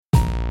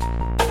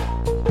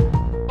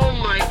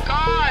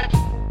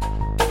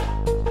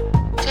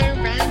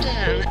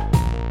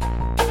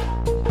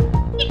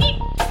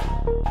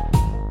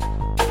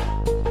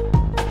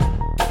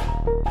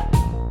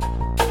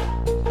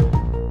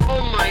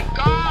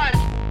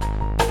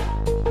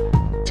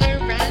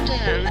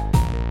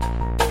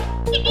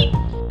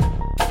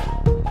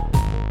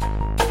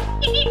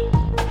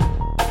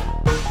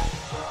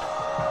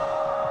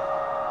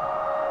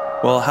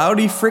Well,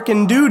 howdy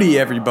frickin' doody,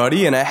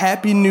 everybody, and a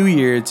happy new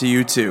year to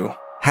you too.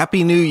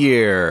 Happy New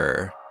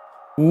Year.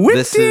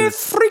 Whitty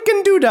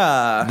frickin'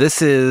 doodah.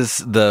 This is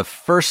the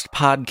first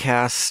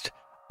podcast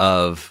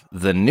of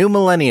the new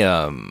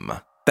millennium.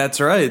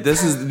 That's right.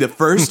 This is the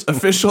first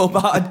official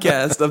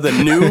podcast of the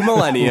new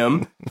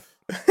millennium.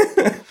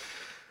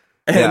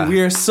 And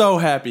we are so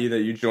happy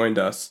that you joined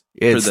us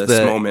for this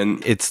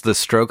moment. It's the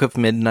stroke of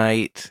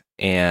midnight,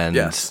 and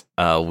yes.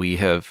 We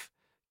have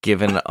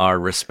given our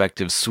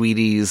respective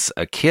sweeties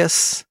a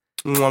kiss.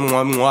 Mwah,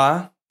 mwah,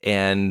 mwah.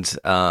 And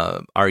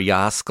our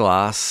Yas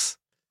glass,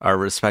 our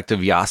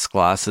respective Yas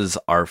glasses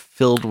are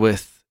filled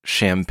with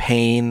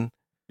champagne.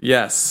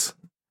 Yes.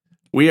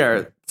 We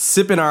are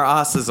sipping our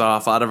asses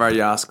off out of our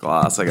Yas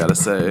glass, I gotta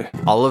say.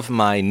 All of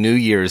my New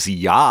Year's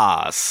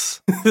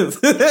Yas.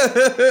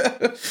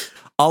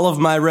 All of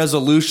my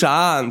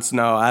resolutions.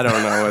 No, I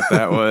don't know what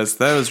that was.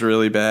 That was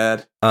really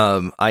bad.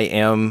 I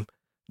am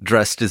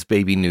dressed as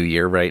Baby New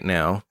Year right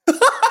now.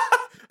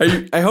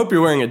 I hope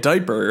you're wearing a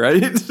diaper,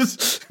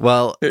 right?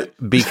 Well,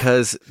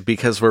 because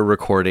we're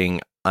recording,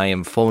 I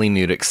am fully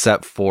nude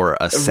except for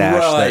a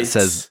sash that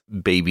says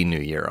Baby New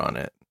Year on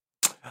it.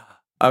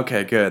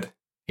 Okay, good.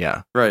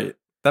 Yeah. Right.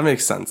 That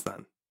makes sense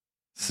then.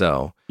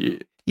 So,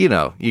 you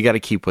know, you got to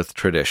keep with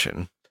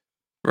tradition.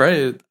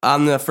 Right.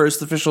 On the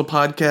first official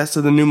podcast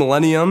of the new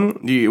millennium,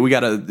 we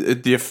got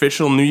the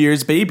official New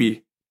Year's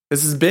baby.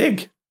 This is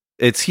big.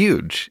 It's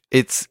huge.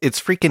 It's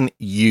freaking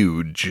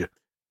huge,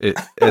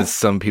 as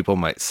some people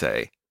might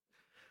say.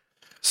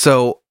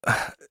 So,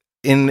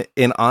 in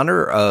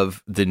honor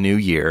of the new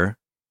year,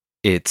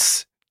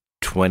 it's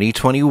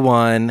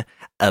 2021.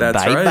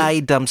 That's bye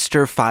right.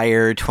 Dumpster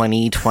fire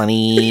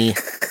 2020.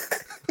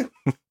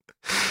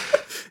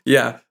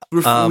 Yeah.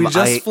 We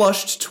just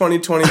flushed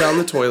 2020 down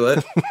the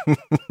toilet.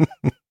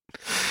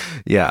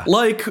 Yeah.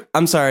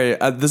 I'm sorry,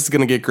 this is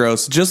going to get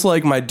gross. Just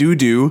like my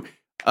doo-doo.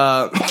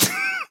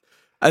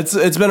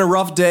 It's been a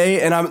rough day,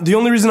 and the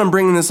only reason I'm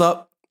bringing this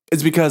up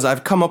is because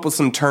I've come up with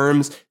some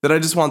terms that I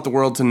just want the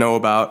world to know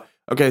about.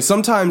 Okay,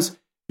 sometimes,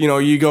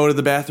 you go to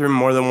the bathroom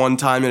more than one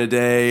time in a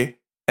day,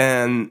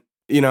 and,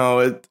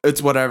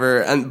 it's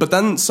whatever. But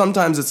then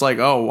sometimes it's like,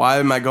 oh, why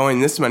am I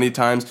going this many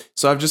times?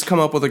 So I've just come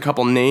up with a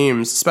couple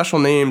names, special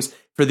names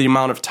for the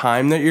amount of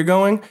time that you're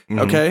going,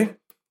 okay?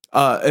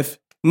 If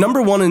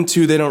number 1 and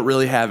 2, they don't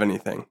really have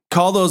anything.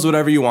 Call those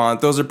whatever you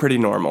want. Those are pretty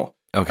normal.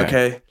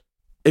 Okay?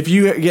 If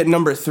you get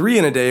number 3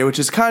 in a day, which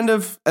is kind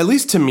of, at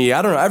least to me,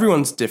 I don't know,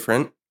 everyone's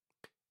different.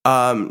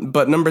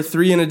 But number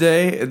 3 in a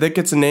day, that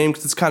gets a name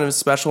because it's kind of a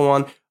special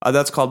one.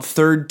 That's called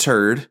third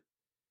turd.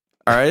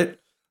 All right?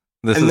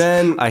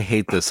 I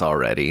hate this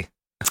already.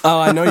 Oh,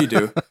 I know you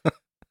do.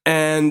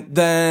 And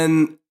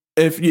then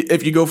if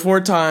you go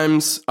 4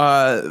 times,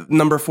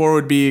 number 4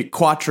 would be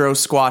quattro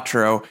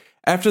squattro.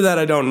 After that,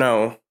 I don't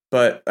know,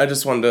 but I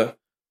just wanted to.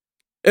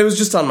 It was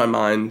just on my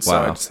mind, so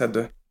I just had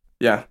to.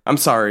 Yeah, I'm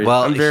sorry.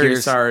 Well, I'm very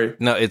sorry.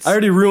 No, I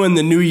already ruined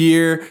the new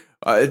year.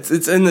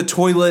 It's in the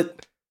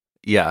toilet.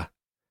 Yeah.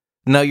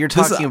 No, you're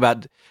talking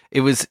about it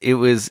was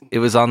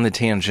on the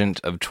tangent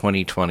of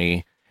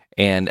 2020,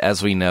 and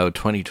as we know,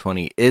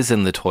 2020 is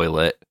in the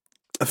toilet.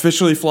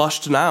 Officially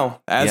flushed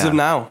now, as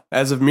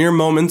of mere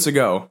moments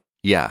ago.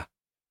 Yeah.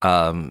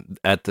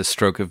 At the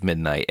stroke of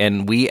midnight.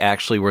 And we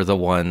actually were the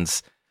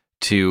ones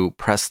to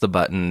press the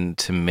button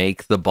to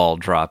make the ball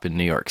drop in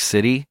New York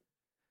City.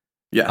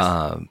 Yes.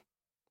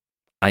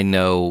 I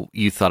know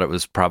you thought it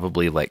was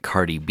probably like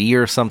Cardi B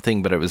or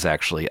something, but it was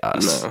actually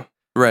us. No.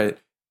 Right.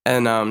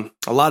 And a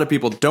lot of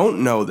people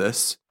don't know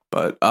this,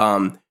 but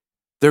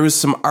there was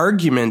some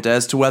argument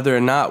as to whether or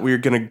not we were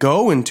going to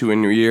go into a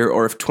new year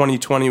or if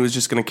 2020 was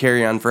just going to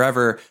carry on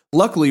forever.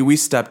 Luckily, we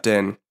stepped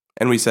in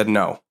and we said,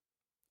 no,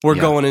 we're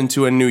going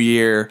into a new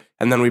year.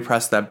 And then we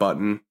pressed that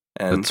button.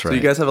 And That's right. So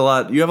you guys have a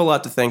lot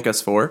to thank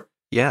us for.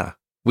 Yeah.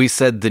 We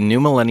said the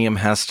new millennium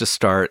has to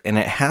start, and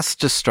it has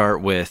to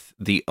start with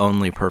the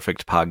only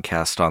perfect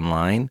podcast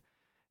online.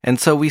 And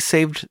so we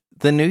saved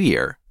the new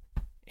year,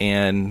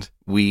 and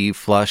we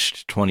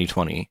flushed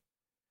 2020.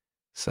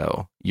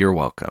 So you're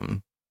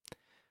welcome.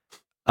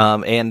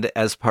 And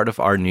as part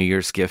of our New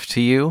Year's gift to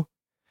you,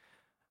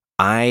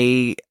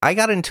 I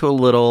got into a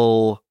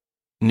little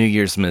New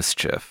Year's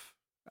mischief.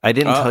 I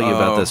didn't tell you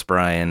about this,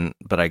 Brian,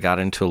 but I got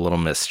into a little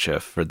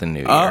mischief for the new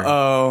year.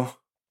 Uh-oh.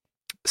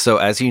 So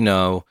as you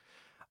know,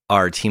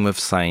 our team of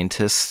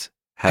scientists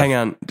Hang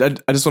on.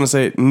 I just want to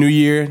say, new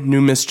year,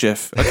 new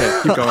mischief. Okay,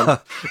 keep going.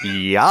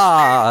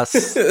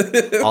 Yes.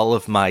 All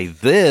of my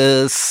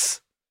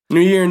this. New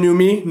year, new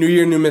me. New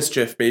year, new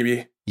mischief,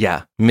 baby.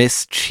 Yeah,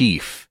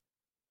 mischief.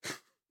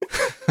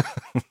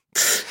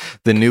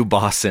 The new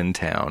boss in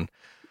town.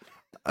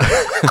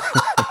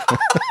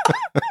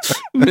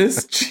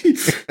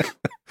 Mischief.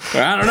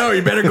 I don't know.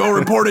 You better go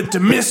report it to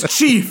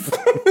Mischief.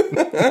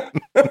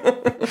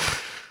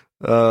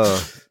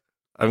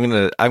 I'm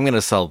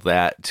gonna sell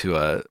that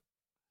to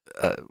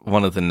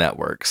one of the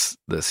networks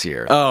this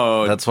year.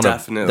 Oh,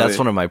 definitely. That's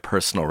one of my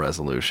personal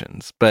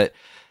resolutions. But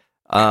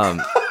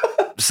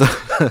so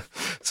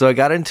I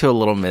got into a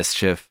little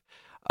mischief.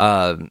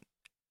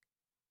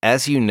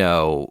 as you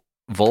know,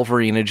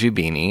 Wolverina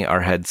Jubini,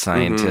 our head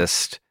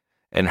scientist,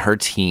 and her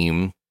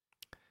team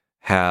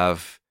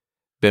have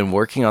been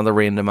working on the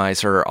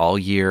randomizer all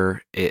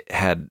year. It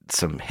had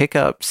some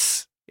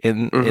hiccups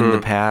in the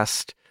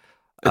past.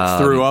 It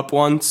threw up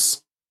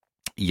once.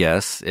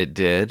 Yes, it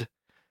did.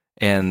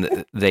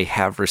 And they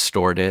have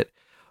restored it.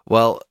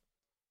 Well,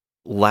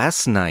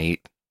 last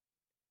night,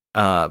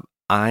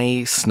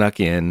 I snuck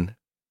in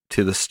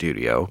to the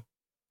studio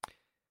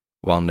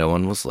while no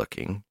one was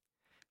looking.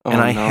 And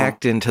I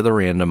hacked into the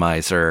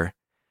randomizer.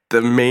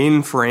 The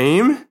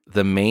mainframe?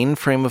 The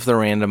mainframe of the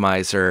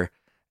randomizer.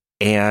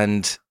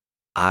 And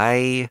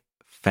I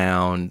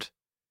found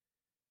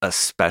a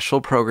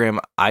special program.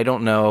 I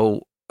don't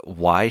know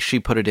why she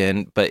put it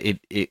in, but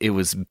it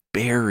was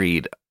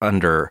buried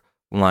under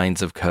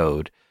lines of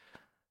code.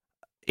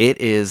 It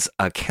is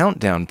a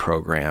countdown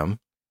program.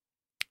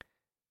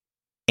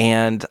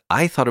 And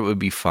I thought it would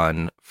be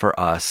fun for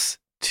us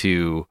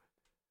to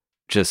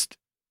just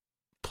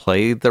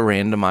play the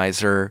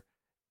randomizer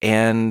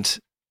and,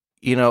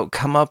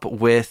 come up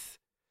with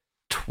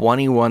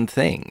 21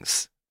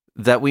 things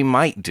that we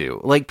might do.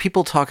 Like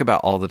people talk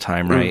about all the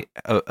time, right?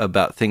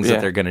 About things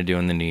that they're going to do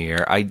in the new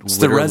year. It's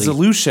the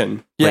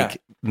resolution. Yeah.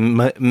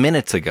 Like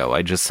minutes ago,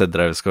 I just said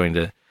that I was going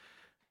to,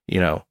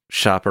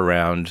 shop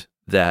around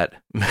that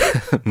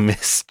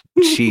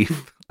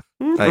mischief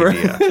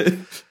idea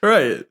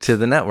right to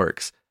the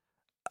networks.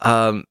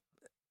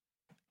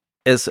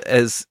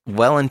 As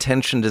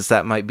well-intentioned as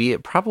that might be,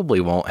 it probably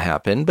won't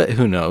happen, but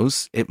who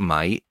knows? It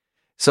might.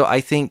 So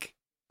I think,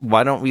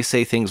 why don't we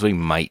say things we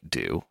might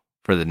do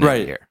for the new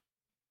year?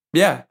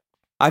 Yeah.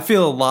 I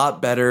feel a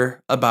lot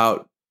better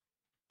about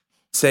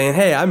saying,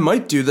 hey, I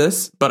might do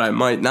this, but I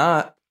might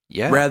not.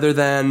 Yeah. Rather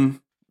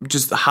than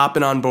just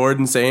hopping on board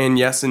and saying,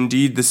 yes,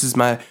 indeed, this is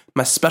my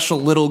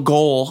special little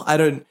goal. I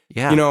don't,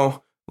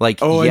 like,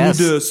 oh, yes,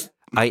 I need this.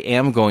 I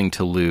am going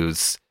to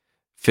lose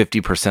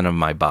 50% of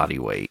my body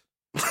weight.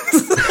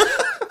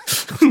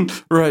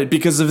 Right,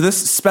 because of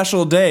this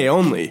special day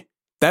only.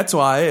 That's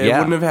why it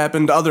wouldn't have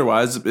happened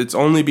otherwise. It's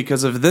only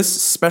because of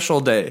this special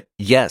day.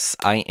 Yes,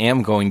 I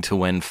am going to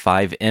win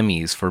 5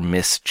 Emmys for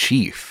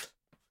Mischief.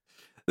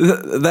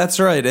 That's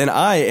right, and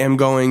I am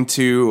going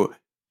to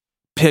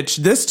pitch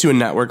this to a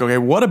network. Okay,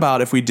 what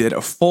about if we did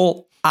a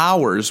full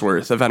hour's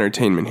worth of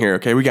entertainment here?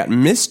 Okay, we got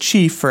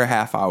Mischief for a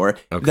half hour.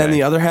 Okay. Then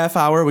the other half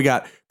hour, we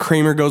got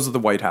Kramer Goes to the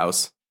White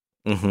House.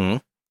 Mm-hmm.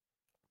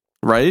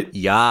 Right?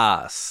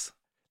 Yes.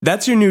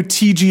 That's your new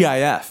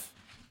TGIF.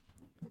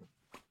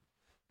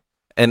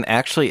 And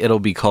actually, it'll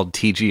be called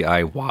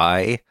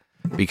TGIY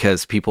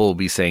because people will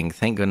be saying,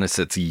 thank goodness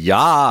it's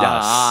yas.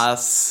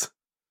 Yas.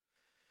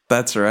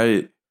 That's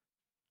right.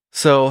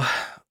 So,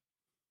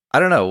 I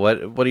don't know.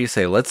 What do you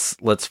say? Let's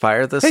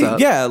fire this up.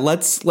 Yeah,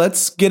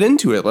 let's get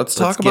into it. Let's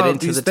talk about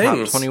into these the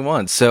things. top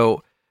 21.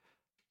 So,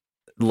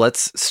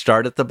 let's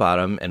start at the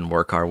bottom and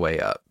work our way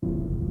up.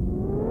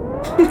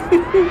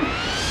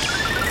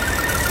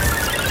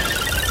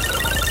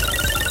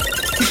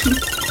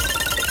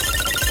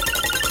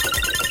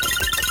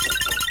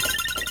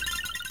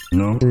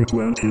 Number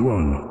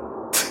 21.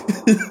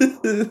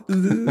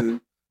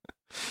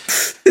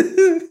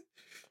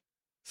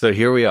 So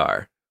here we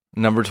are.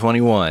 Number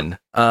 21.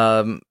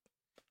 I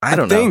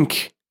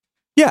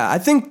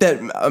think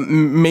that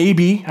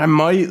maybe I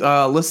might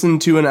listen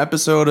to an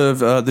episode of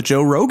the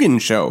Joe Rogan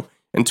show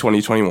in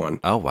 2021.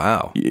 Oh,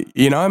 wow.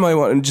 I might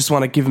want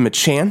to give him a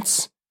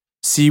chance,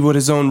 see what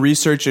his own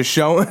research is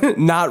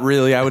showing. Not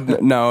really. I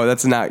would. No,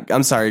 that's not.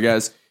 I'm sorry,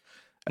 guys.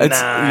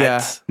 That's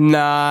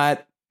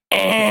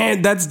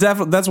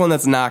one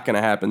that's not going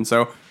to happen.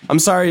 So I'm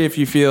sorry if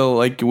you feel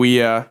like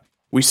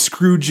we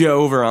screwed you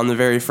over on the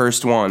very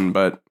first one,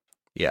 but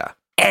yeah.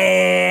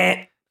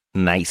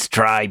 Nice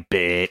try,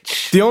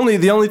 bitch. The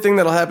only thing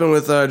that'll happen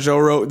with Joe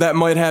Rogan, that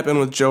might happen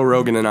with Joe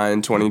Rogan and I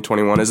in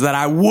 2021, is that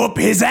I whoop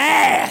his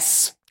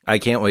ass. I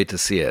can't wait to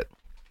see it.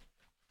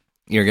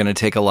 You're going to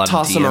take a lot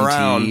Toss of him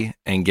around DMT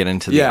and get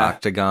into the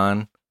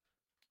octagon.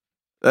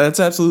 That's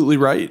absolutely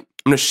right.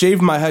 I'm going to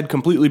shave my head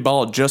completely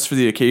bald just for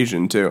the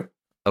occasion, too.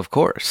 Of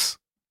course.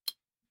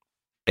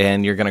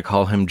 And you're going to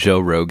call him Joe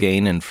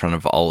Rogan in front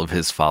of all of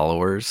his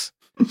followers.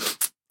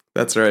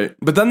 That's right.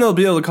 But then they'll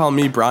be able to call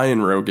me Brian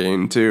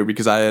Rogaine, too,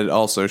 because I had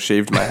also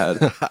shaved my head.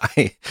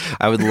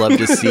 I would love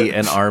to see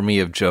an army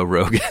of Joe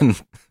Rogan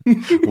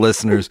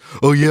listeners.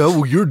 Oh, yeah,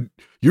 well,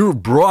 you're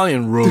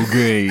Brian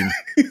Rogaine.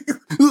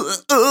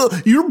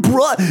 You're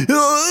Brian.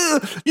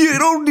 You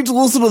don't need to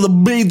listen to the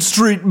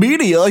mainstream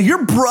media.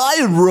 You're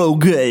Brian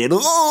Rogaine.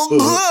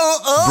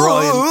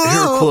 Brian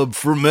Hair Club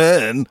for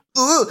Men.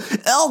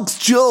 Alex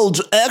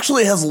Jones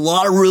actually has a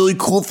lot of really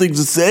cool things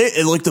to say,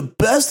 and like the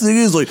best thing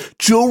is like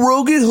Joe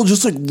Rogan, he'll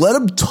just like let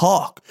him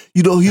talk.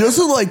 He doesn't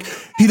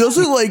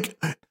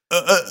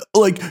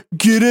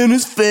get in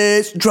his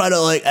face and try to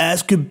like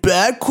ask him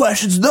bad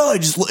questions. No, he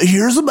just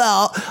hears him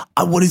out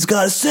on what he's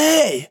got to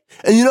say.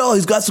 And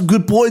he's got some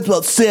good points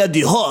about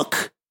Sandy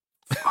Hook.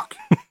 Fuck.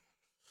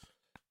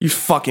 You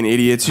fucking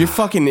idiots. You're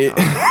fucking They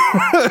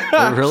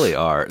really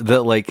are.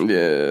 You want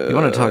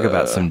to talk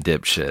about some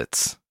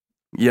dipshits.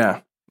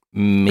 Yeah.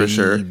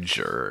 Major.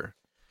 sure.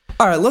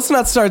 All right, let's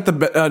not start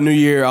the new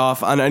year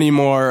off on any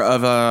more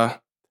of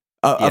a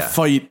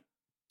fight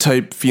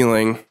type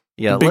feeling.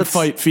 Yeah, big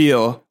fight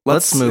feel.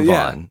 Let's move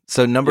on.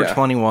 So number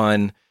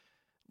 21,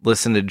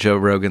 listen to Joe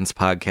Rogan's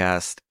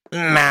podcast.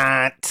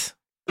 Matt.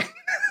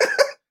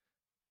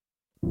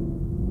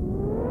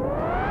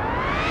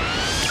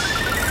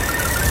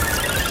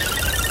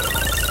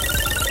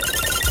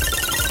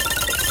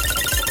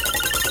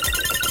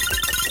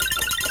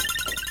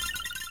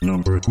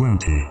 Number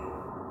 20.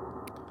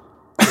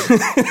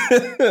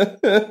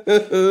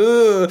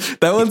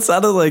 That one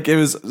sounded like it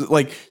was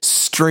like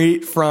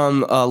straight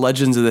from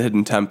Legends of the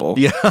Hidden Temple.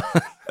 Yeah.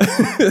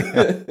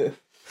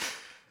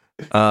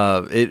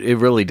 It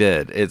really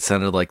did. It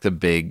sounded like the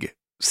big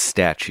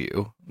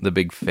statue, the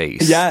big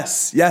face.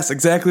 Yes,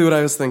 exactly what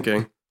I was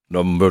thinking.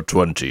 Number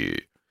 20.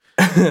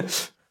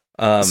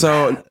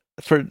 So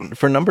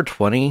for number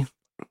 20,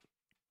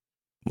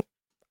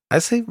 I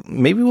say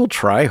maybe we'll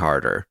try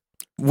harder.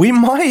 We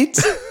might.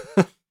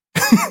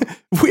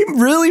 We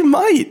really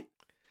might.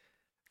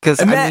 Because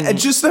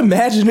just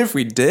imagine if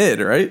we did,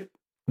 right?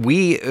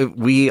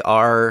 We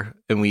are,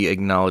 and we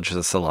acknowledge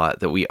this a lot,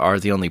 that we are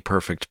the only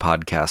perfect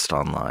podcast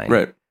online.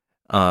 Right.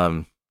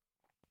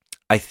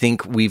 I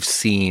think we've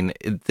seen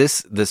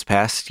this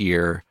past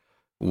year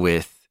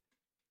with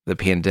the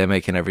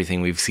pandemic and everything.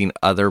 We've seen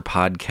other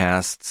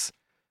podcasts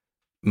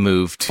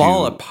move to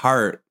fall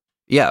apart.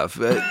 Yeah,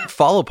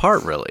 fall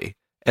apart really,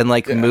 and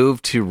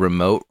move to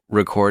remote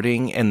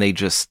recording, and they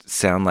just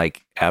sound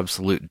like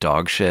absolute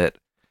dog shit.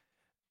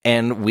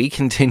 And we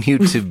continue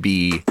to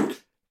be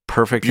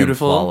perfect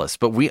Beautiful. and flawless,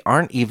 but we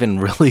aren't even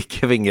really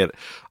giving it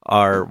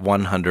our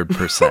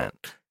 100%.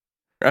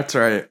 That's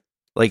right.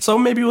 So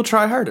maybe we'll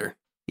try harder.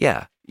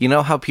 Yeah. You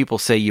know how people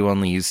say you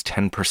only use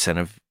 10%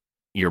 of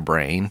your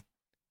brain?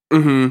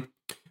 Mm-hmm.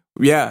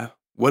 Yeah.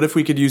 What if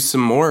we could use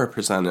some more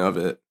percent of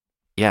it?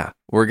 Yeah.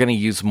 We're going to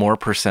use more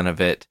percent of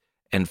it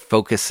and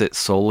focus it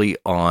solely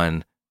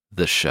on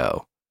the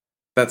show.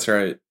 That's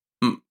right.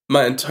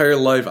 My entire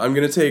life, I'm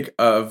going to take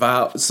a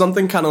vow,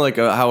 something kind of like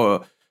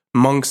how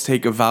monks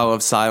take a vow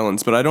of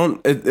silence, but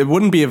it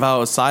wouldn't be a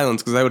vow of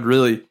silence because that would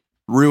really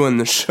ruin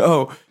the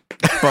show.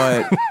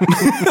 But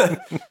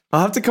I'll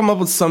have to come up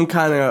with some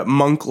kind of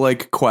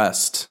monk-like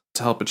quest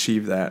to help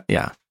achieve that.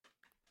 Yeah.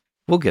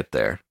 We'll get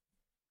there.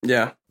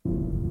 Yeah.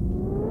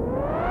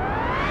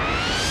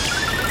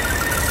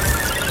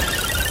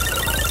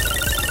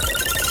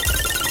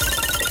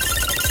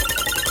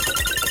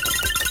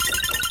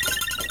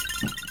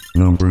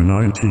 Number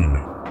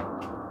 19.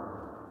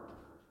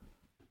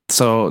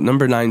 So,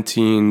 number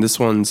 19, this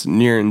one's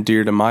near and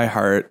dear to my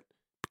heart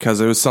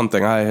because it was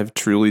something I have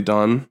truly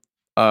done.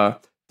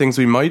 Things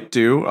we might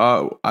do.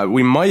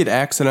 We might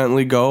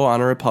accidentally go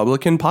on a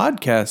Republican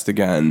podcast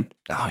again.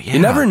 Oh, yeah. You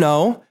never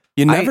know.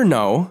 You never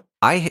know.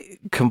 I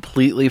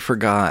completely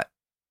forgot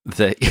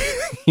that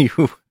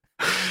you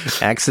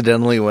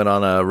accidentally went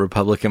on a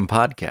Republican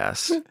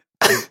podcast.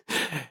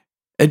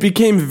 It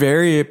became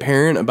very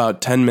apparent about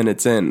 10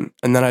 minutes in,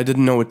 and then I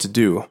didn't know what to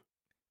do.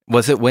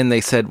 Was it when they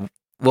said,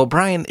 well,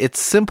 Brian, it's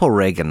simple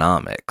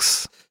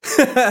Reaganomics?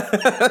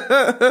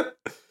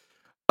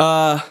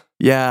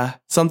 Yeah,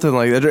 something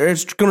like that.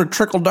 It's going to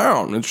trickle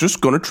down. It's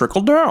just going to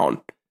trickle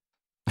down.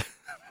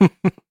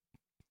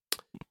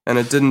 And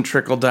it didn't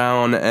trickle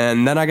down,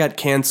 and then I got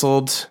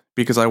canceled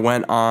because I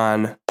went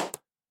on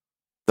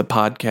the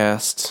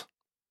podcast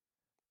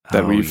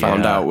that we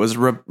found out was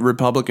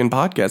Republican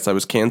podcast. I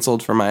was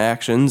canceled for my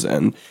actions,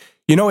 and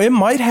it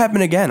might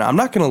happen again. I'm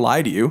not going to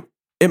lie to you.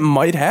 It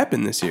might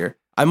happen this year.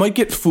 I might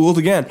get fooled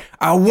again.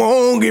 I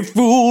won't get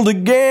fooled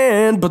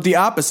again, but the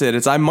opposite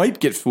is I might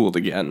get fooled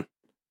again.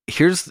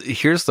 Here's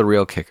the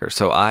real kicker.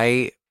 So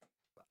I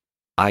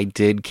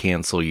did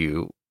cancel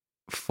you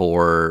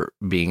for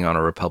being on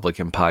a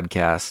Republican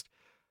podcast.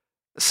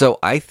 So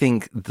I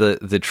think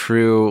the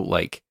true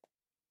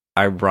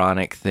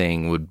ironic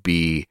thing would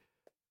be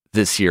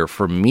this year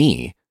for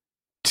me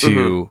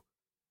to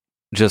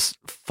just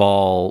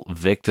fall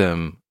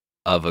victim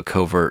of a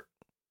covert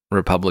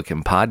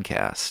Republican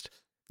podcast.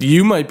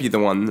 You might be the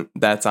one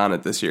that's on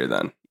it this year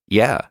then.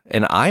 Yeah,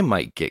 and I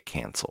might get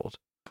canceled.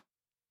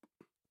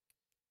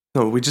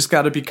 No, we just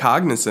got to be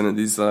cognizant of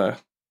these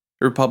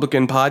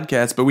Republican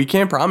podcasts, but we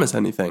can't promise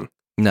anything.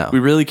 No. We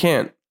really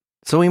can't.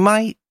 So we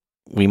might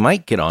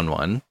get on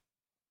one.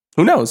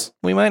 Who knows?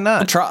 We might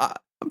not.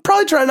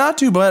 Probably try not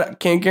to, but I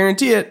can't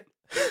guarantee it.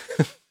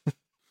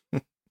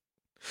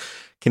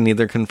 Can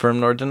neither confirm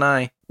nor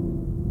deny.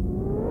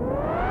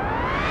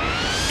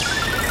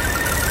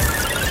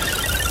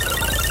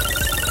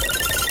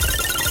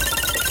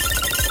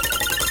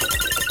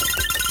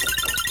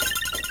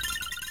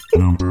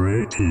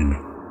 Number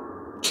 18.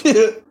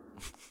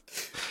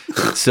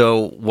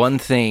 So one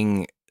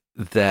thing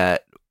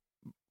that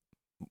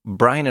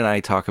Brian and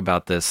I talk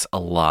about this a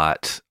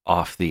lot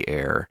off the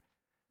air.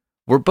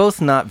 We're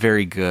both not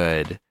very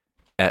good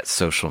at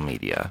social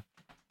media.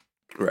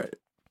 Right.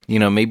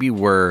 Maybe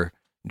we're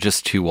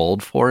just too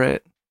old for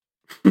it.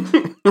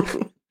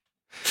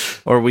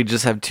 Or we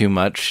just have too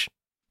much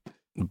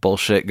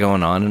bullshit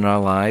going on in our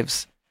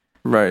lives.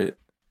 Right.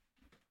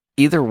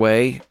 Either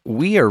way,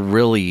 we are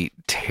really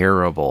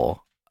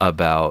terrible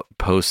about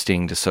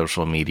posting to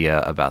social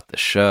media about the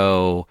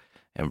show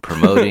and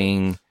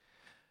promoting.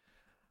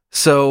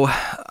 So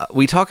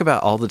we talk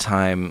about all the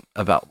time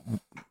about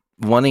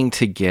wanting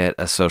to get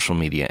a social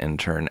media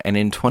intern. And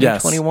in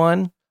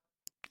 2021,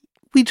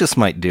 we just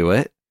might do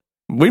it.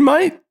 We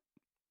might.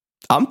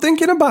 I'm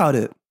thinking about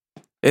it.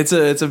 It's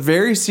a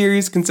very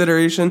serious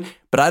consideration,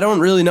 but I don't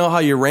really know how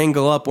you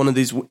wrangle up one of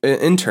these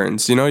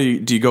interns. You know,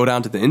 do you go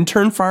down to the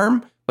intern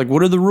farm? Like,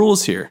 what are the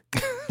rules here?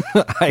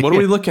 What are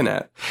we looking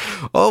at?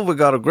 Oh, we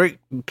got a great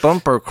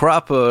bumper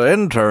crop of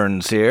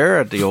interns here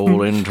at the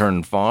old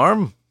intern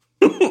farm.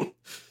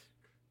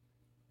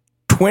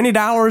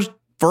 $20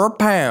 for a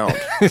pound.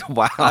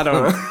 Wow. I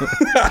don't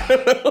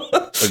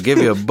know. I'll give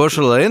you a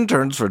bushel of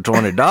interns for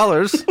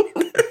 $20.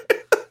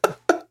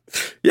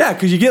 Yeah,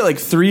 could you get like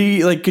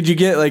could you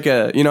get like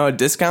a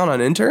discount on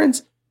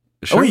interns?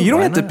 Sure, oh, wait, you don't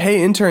why have to not?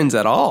 pay interns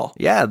at all.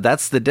 Yeah,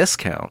 that's the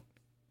discount.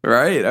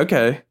 Right,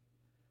 okay.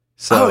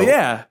 So, Oh,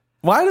 yeah.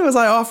 Why was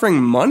I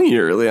offering money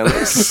early on?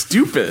 That's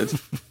stupid.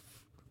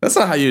 That's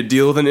not how you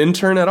deal with an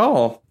intern at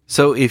all.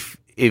 So if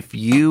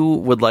you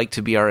would like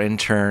to be our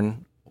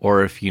intern,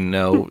 or if you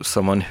know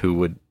someone who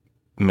would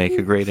make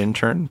a great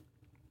intern,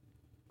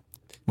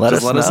 let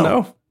us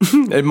know.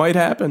 It might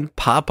happen.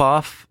 Pop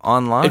off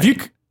online.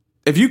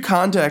 If you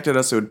contacted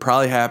us, it would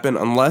probably happen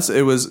unless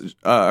it was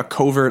a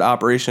covert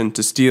operation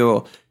to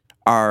steal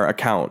our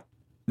account.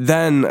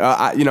 Then,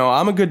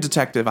 I'm a good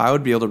detective. I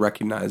would be able to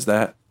recognize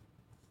that.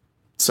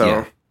 So,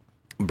 Yeah.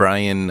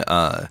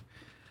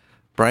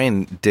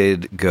 Brian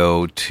did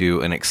go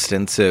to an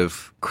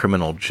extensive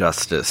criminal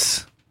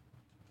justice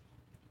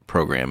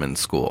program in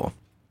school.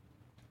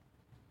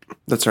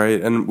 That's right.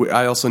 And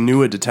I also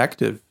knew a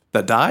detective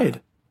that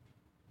died.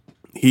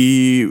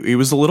 He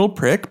was a little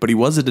prick, but he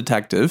was a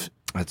detective.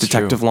 That's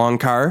Detective true.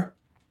 Longcar.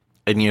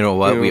 And you know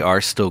what? You know- We are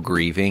still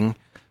grieving.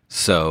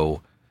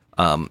 So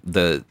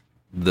the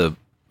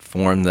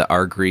form that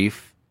our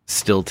grief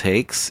still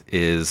takes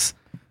is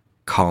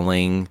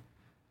calling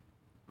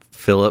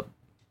Philip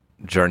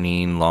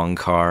Jarnine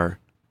Longcar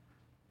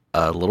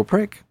a little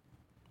prick.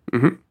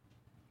 Mhm.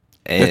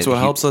 And That's what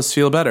helps us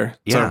feel better.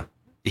 Yeah. So,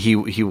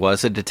 He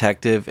was a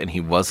detective, and he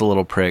was a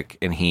little prick,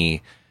 and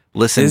he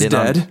listened Is in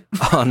dead.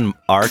 on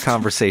our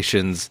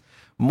conversations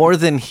more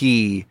than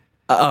he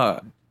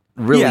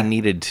really yeah.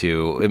 needed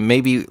to. And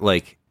maybe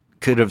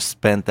could have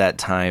spent that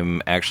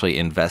time actually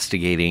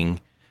investigating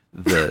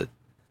the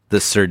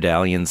Sir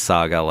Dalian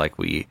saga like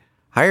we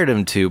hired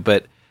him to,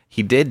 but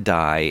he did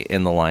die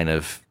in the line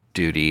of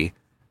duty.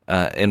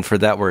 And for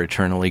that, we're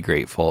eternally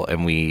grateful.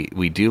 And we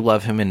do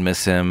love him and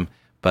miss him,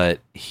 but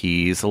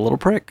he's a little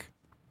prick.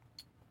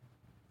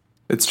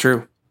 it's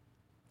true.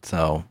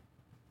 So,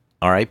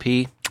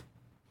 R.I.P.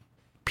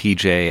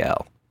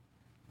 PJL.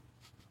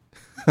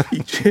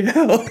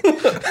 PJL.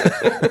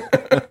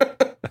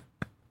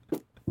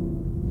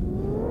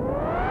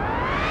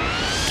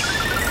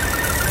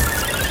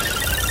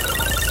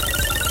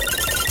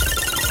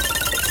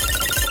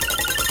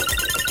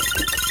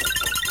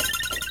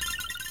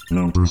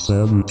 Number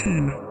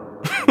 17.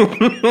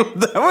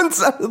 That one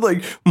sounded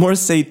like more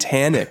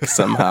satanic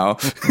somehow.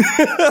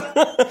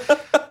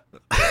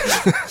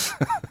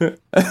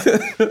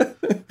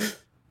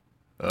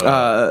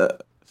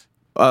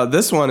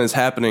 This one is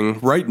happening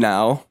right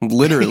now,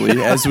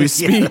 literally, as we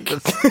speak.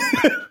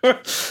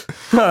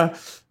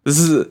 This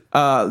is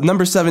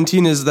number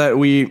 17 is that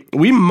we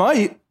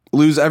might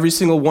lose every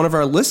single one of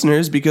our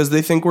listeners because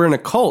they think we're in a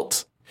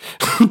cult.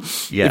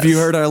 Yes. If you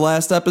heard our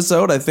last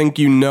episode, I think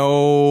you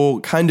know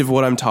kind of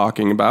what I'm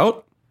talking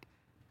about.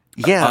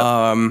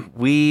 Yeah.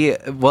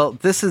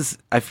 This is,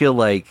 I feel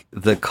like,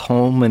 the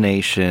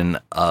culmination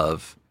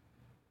of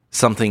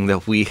something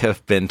that we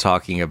have been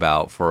talking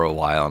about for a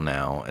while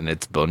now, and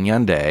it's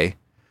Bunyan Day.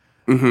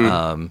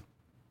 Mm-hmm.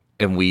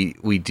 And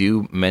we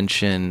do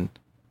mention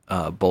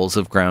bowls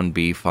of ground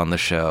beef on the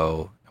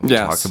show. We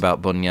Yes. talk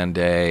about Bunyan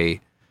Day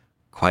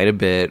quite a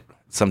bit.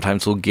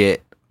 Sometimes we'll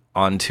get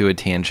onto a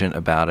tangent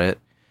about it.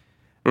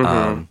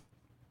 Mm-hmm.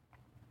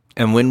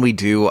 And when we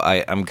do,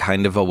 I'm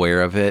kind of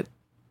aware of it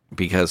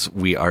because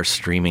we are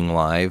streaming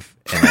live,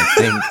 and I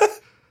think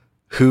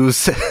who's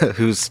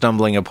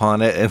stumbling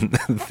upon it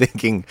and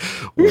thinking,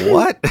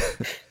 what?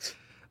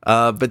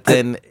 But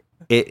then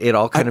it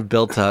all kind of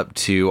built up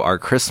to our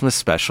Christmas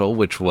special,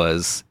 which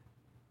was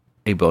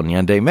a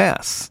Bunyan Day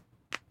Mass.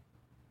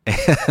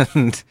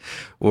 And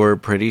we're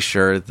pretty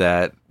sure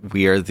that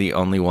we are the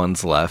only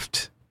ones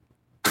left.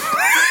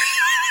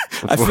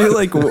 I feel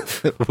like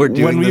We're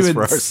doing when we this would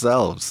for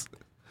ourselves.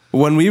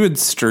 when we would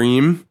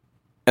stream,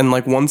 and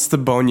like once the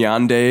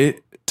Bunyan Day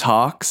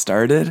talk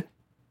started,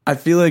 I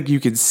feel like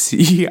you could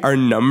see our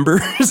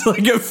numbers,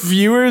 like of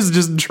viewers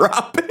just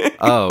dropping.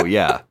 Oh,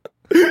 yeah.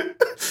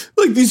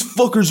 Like these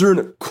fuckers are in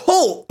a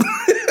cult.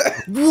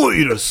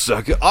 Wait a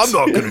second. I'm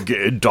not going to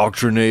get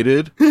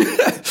indoctrinated.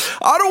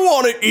 I don't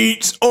want to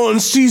eat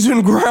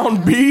unseasoned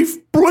ground beef.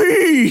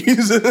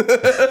 Please.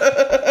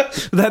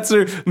 That's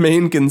her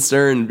main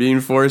concern, being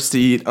forced to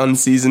eat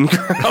unseasoned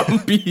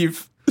ground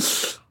beef.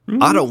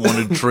 I don't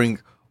want to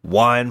drink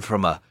wine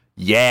from a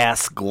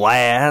Yas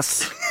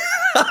glass.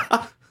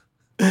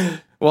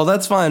 Well,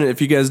 that's fine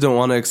if you guys don't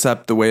want to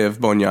accept the way of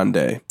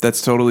Bonyande.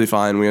 That's totally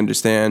fine. We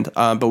understand.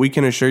 But we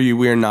can assure you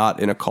we are not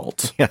in a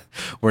cult. Yeah,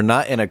 we're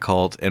not in a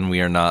cult, and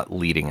we are not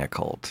leading a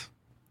cult.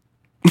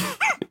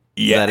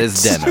 Yes. That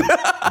is denim.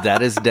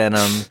 That is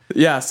denim.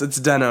 Yes, it's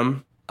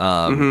denim.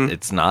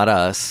 It's not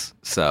us.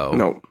 So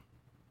No.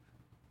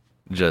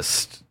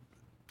 just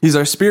He's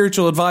our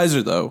spiritual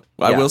advisor, though.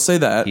 I Yeah, will say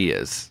that. he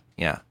is.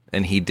 Yeah,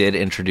 and he did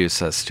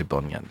introduce us to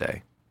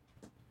Bonyande.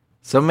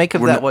 So make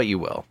of We're that not- what you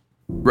will.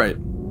 Right.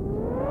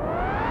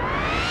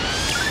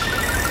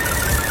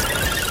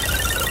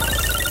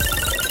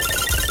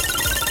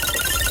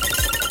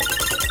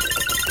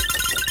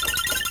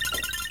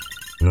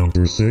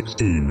 Number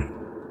 16.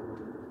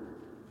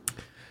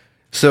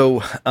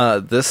 So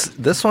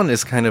this one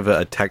is kind of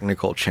a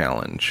technical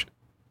challenge,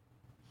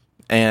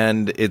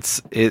 and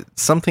it's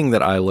something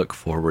that I look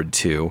forward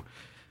to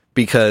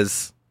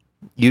because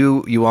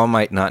you all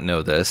might not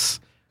know this,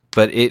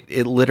 but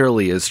it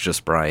literally is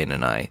just Brian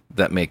and I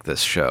that make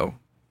this show.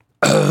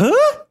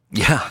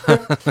 Yeah.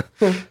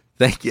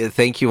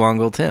 Thank you,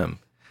 Uncle Tim.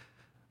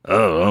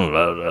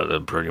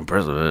 Oh, pretty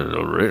impressive.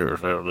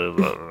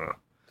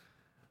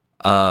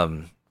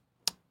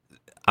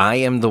 I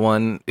am the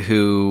one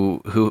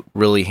who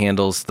really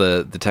handles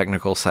the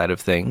technical side of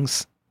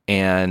things,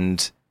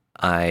 and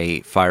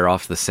I fire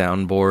off the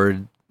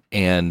soundboard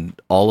and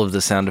all of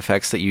the sound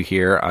effects that you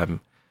hear. I'm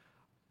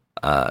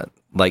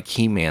like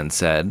He-Man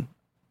said,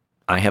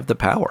 I have the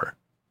power.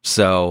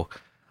 So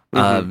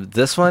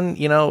this one,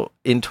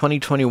 in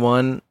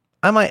 2021,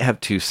 I might have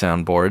 2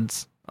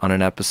 soundboards on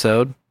an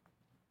episode.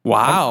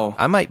 Wow.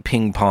 I might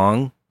ping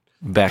pong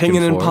back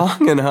Pinging and and forth.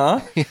 ponging, huh?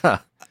 Yeah.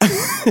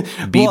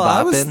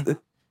 Bebopping.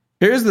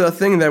 Here's the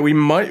thing that we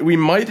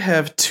might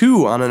have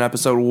 2 on an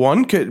episode.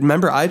 One could,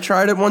 remember I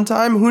tried it one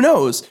time. Who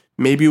knows?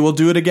 Maybe we'll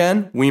do it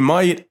again. We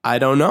might. I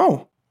don't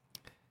know.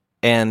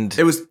 And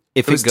It was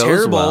if it was it goes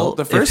terrible well,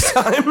 the first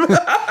time.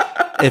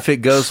 if it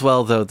goes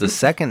well though, the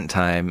second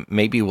time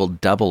maybe we'll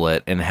double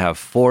it and have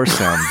 4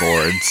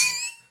 soundboards.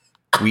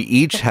 We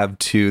each have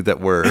 2 that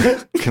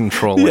we're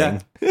controlling. Yeah.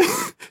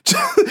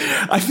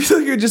 I feel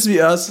like it would just be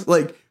us,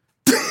 like.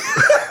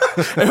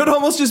 It would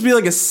almost just be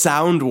like a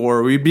sound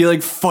war. We'd be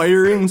like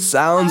firing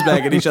sounds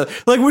back at each other.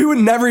 Like we would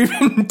never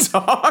even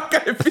talk.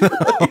 I feel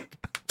like.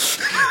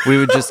 We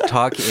would just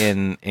talk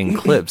in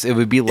clips. It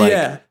would be like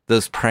Yeah.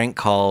 those prank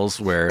calls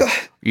where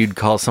you'd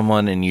call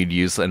someone and you'd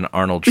use an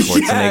Arnold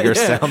Schwarzenegger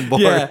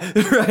soundboard. Yeah,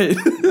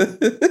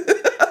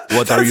 right.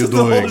 What are you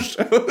doing?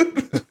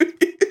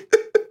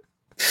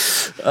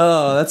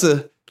 Oh,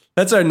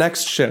 that's our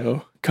next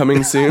show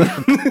coming soon.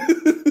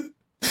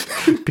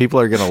 People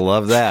are gonna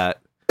love that.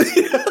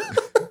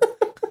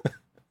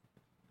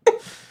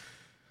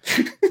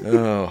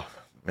 Oh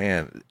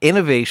man,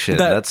 innovation.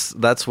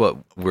 That's what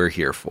we're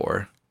here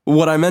for.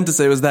 What I meant to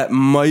say was that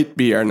might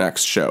be our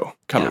next show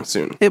coming Yeah.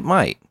 soon. It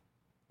might.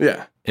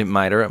 Yeah. It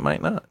might or it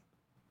might not.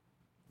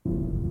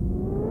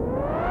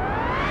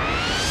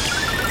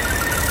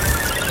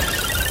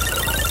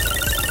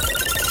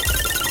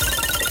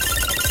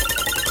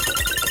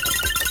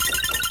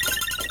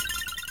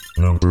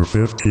 Number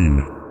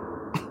 15.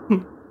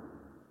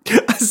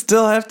 I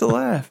still have to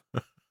laugh.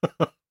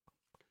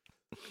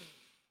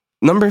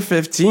 Number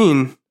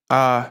 15.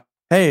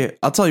 Hey,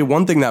 I'll tell you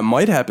one thing that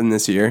might happen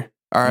this year.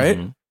 All right?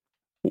 Mhm.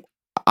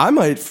 I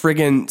might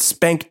friggin'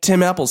 spank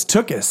Tim Apple's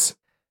Tookus.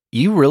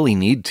 You really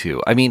need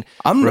to. I mean,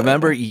 I'm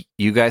remember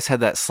you guys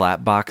had that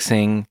slap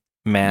boxing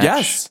match?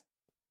 Yes.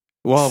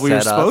 Well, we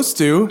were set up. supposed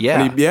to.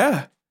 Yeah. And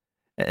yeah.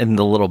 And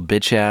the little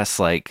bitch ass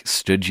like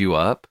stood you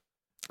up.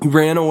 He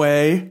ran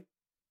away.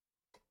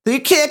 You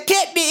can't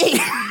get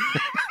me.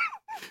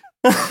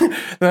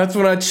 That's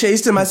when I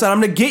chased him. I said,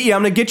 I'm going to get you.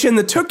 I'm going to get you in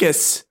the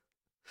Tookus.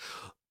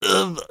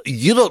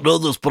 You don't know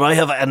this, but I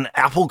have an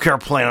Apple Care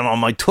plan on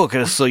my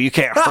Tookus, so you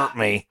can't hurt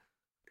me.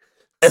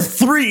 And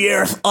 3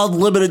 years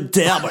unlimited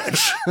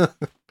damage.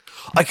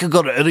 I could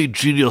go to any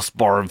Genius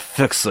bar and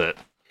fix it.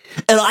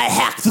 And I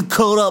hacked the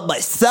code up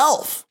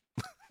myself.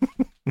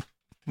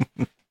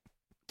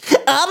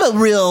 I'm a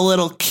real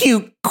little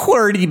cute,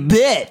 QWERTY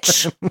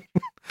bitch.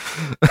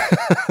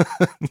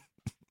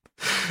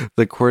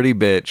 The QWERTY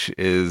bitch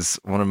is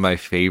one of my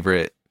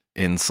favorite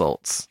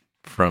insults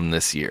from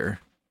this year.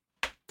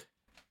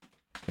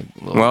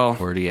 Little Well-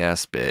 QWERTY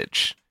ass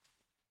bitch.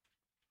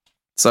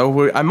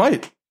 So I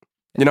might.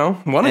 One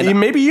of And- you,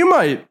 maybe you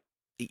might.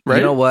 Right?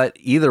 You know what?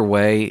 Either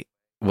way,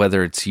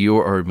 whether it's you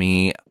or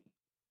me,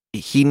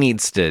 he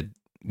needs to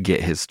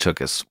get his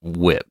Tookus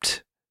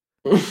whipped.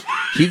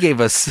 He gave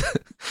us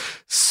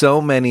so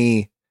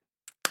many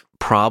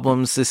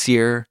problems this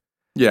year.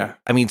 Yeah.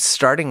 I mean,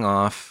 starting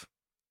off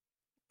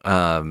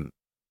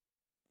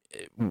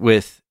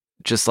with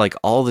just like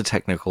all the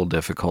technical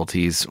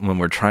difficulties when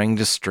we're trying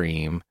to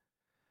stream.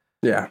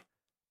 Yeah.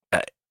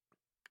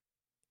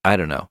 I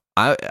don't know.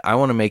 I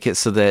want to make it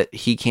so that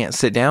he can't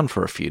sit down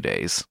for a few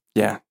days.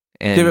 Yeah.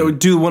 And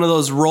Do one of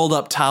those rolled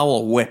up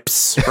towel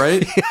whips,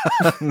 right?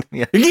 yeah.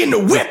 You're getting a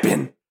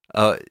whipping.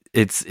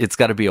 It's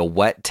got to be a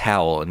wet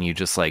towel, and you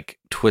just like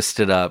twist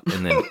it up,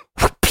 and then.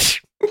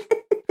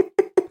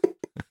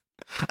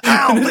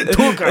 Ow, it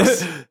took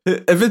us.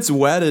 If it's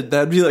wetted,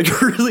 that'd be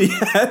like really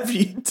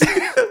heavy.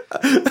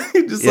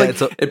 Just Yeah,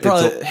 like it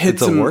probably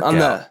hits him on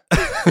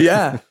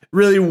the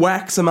really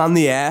whacks him on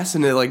the ass,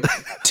 and it like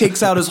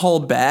takes out his whole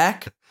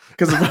back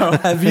because of how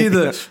heavy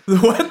the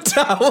wet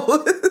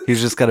towel is.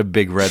 He's just got a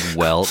big red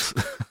welt.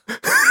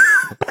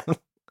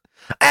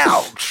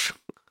 Ouch!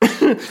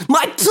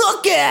 My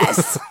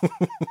tuchus!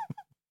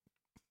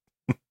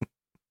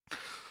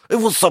 It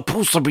was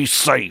supposed to be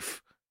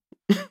safe.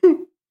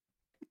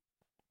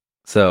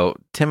 So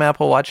Tim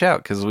Apple, watch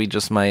out, because we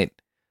just might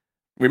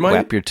We might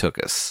whap your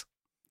tuchus.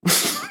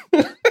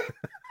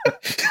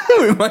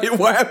 we might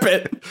whap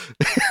it.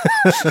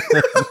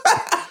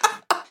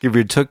 Give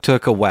your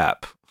tuk a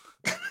whap.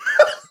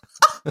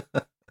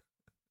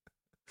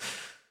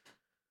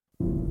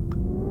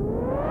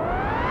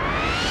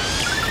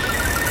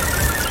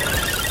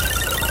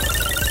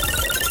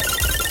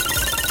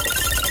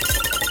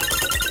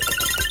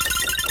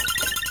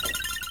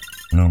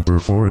 Number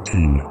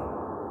 14.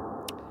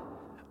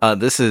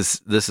 This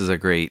is a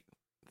great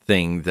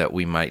thing that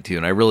we might do,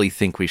 and I really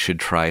think we should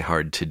try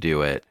hard to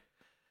do it.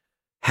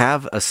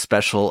 Have a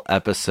special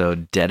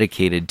episode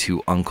dedicated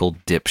to Uncle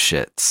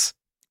Dipshits.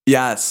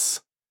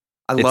 Yes.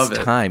 I love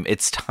It's it. time.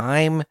 It's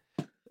time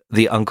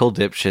the Uncle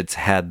Dipshits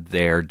had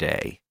their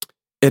day.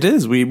 It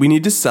is. We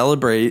need to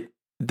celebrate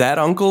that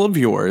uncle of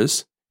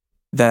yours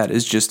that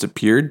is just a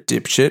pure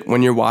dipshit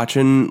when you're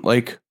watching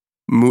like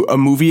a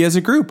movie as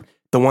a group.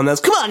 The one that's,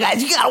 Come on,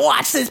 guys, you gotta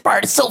watch this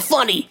part. It's so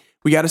funny.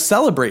 we got to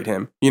celebrate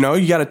him. You know,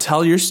 you got to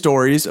tell your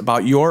stories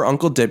about your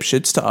Uncle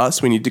Dipshits to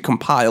us. We need to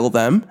compile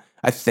them,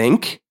 I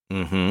think.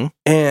 Mm-hmm.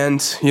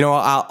 And, you know,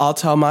 I'll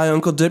tell my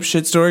Uncle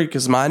Dipshit story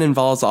because mine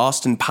involves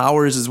Austin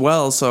Powers as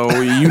well. So,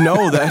 you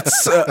know,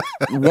 that's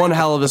one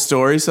hell of a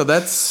story. So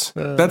that's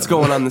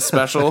going on the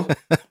special.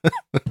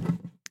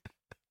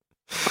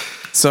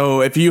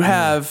 So if you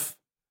have,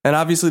 and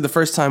obviously the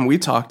first time we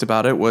talked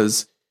about it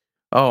was,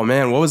 oh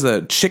man, what was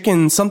that?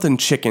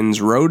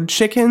 Chickens, road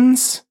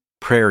chickens?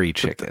 Prairie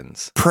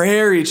chickens.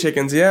 Prairie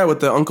chickens, yeah, with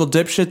the Uncle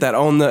Dipshit that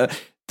owned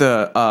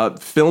the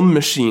film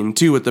machine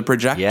too with the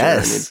projector.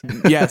 Yes.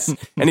 Yes.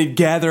 And he'd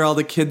gather all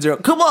the kids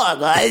around. Come on,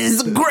 guys,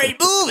 it's a great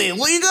movie.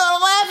 Well, you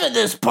gotta laugh at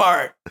this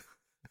part.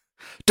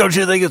 Don't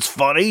you think it's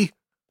funny?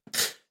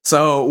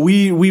 So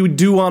we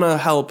do want to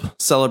help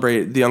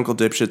celebrate the Uncle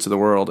Dipshits of the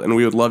world, and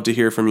we would love to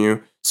hear from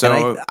you.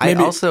 So And I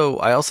maybe-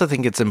 also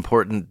think it's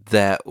important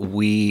that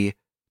we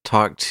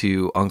talk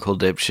to Uncle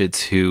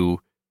Dipshits who,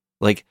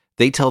 like,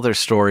 they tell their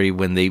story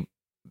when they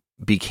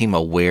became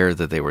aware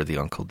that they were the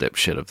Uncle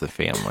Dipshit of the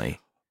family.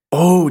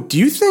 Oh, do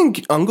you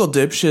think Uncle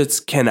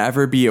Dipshits can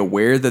ever be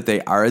aware that they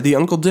are the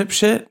Uncle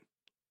Dipshit?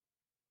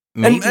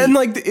 Maybe. And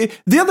like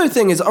the other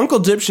thing is Uncle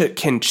Dipshit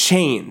can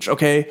change,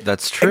 okay?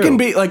 That's true. It can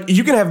be like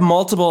you can have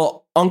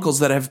multiple uncles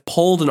that have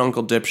pulled an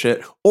Uncle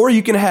Dipshit, or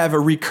you can have a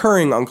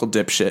recurring Uncle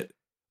Dipshit.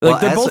 Like Well,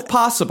 they're as- both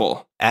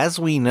possible. As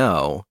we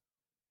know,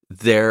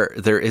 there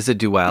is a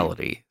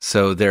duality.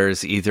 So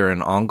there's either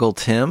an Uncle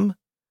Tim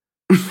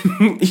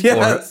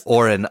Yes.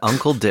 or an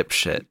Uncle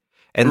Dipshit.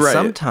 And Right.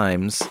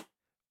 sometimes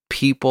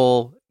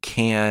people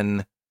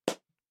can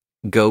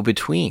go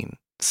between.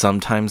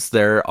 Sometimes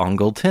they're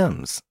Uncle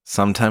Tims.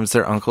 Sometimes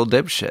they're Uncle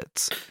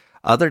Dipshits.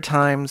 Other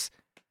times,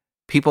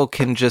 people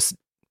can just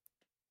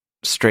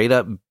straight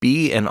up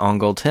be an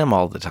Uncle Tim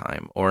all the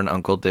time or an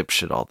Uncle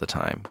Dipshit all the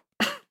time.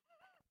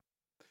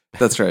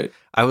 That's right.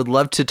 I would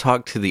love to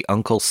talk to the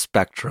Uncle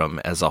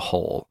spectrum as a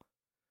whole.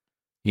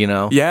 You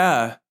know?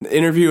 Yeah.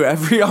 Interview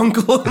every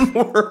uncle in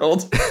the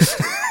world.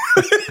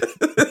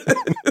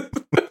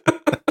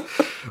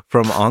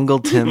 From Uncle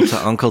Tim to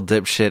Uncle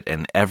Dipshit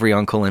and every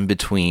uncle in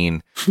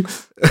between.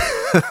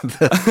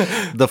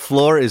 the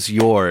floor is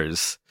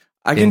yours.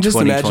 I can in just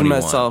imagine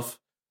 2021. myself.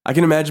 I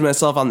can imagine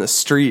myself on the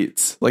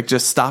streets, like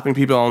just stopping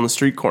people on the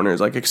street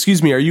corners. Like,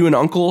 excuse me, are you an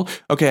uncle?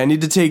 Okay, I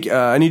need you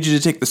to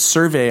take the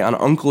survey on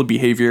uncle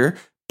behavior,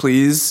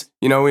 please.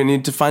 You know, we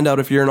need to find out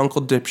if you're an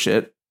Uncle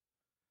Dipshit.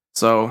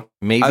 So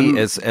Maybe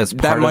as that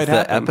part of might the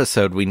happen.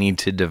 episode, we need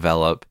to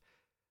develop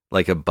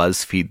like a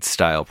BuzzFeed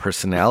style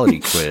personality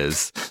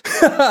quiz.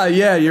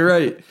 yeah, you're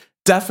right.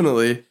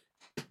 Definitely.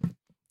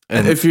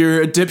 And If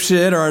you're a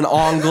dipshit or an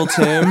Uncle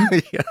Tim,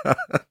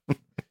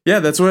 yeah,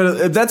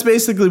 that's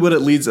basically what it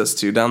leads us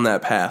to down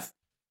that path.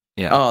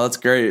 yeah, Oh, that's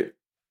great.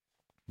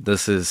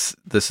 this is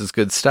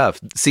good stuff.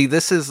 See,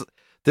 this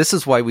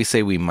is why we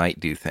say we might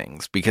do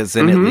things, because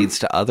then it Mhm. leads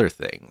to other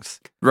things.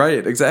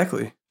 Right,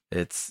 exactly.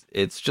 It's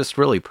just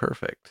really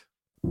perfect.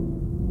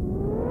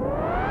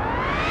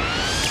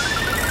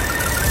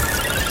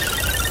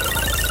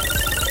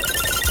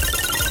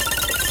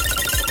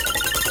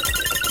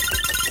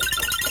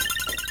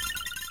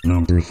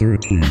 Number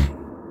 13.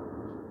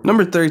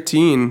 Number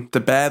 13, the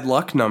bad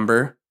luck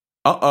number.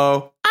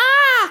 Uh-oh.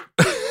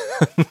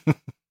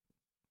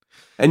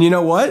 And you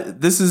know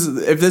what?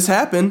 If this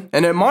happened,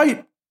 and it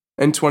might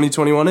in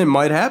 2021, it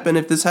might happen.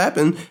 If this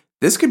happened,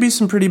 this could be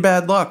some pretty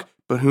bad luck.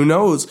 But who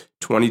knows?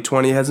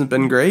 2020 hasn't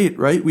been great,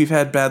 right? We've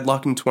had bad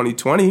luck in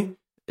 2020.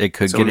 It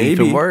could get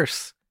even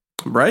worse.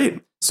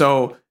 Right.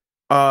 So,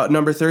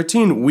 number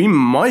 13, we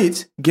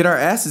might get our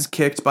asses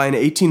kicked by an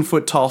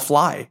 18-foot tall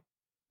fly.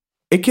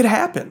 It could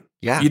happen.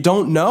 Yeah. You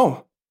don't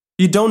know.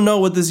 You don't know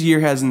what this year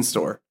has in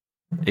store.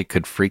 It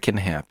could freaking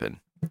happen.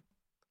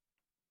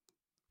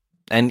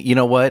 And you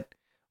know what?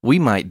 We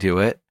might do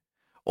it.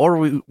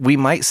 Or we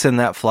might send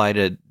that fly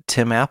to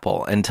Tim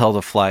Apple and tell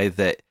the fly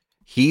that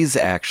he's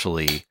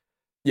actually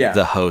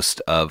the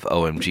host of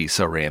OMG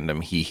So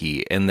Random Hee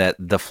Hee, and that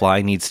the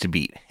fly needs to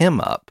beat him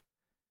up.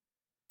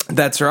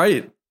 That's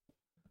right.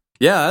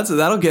 Yeah,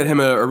 that'll get him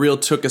a real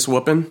tookus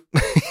whooping.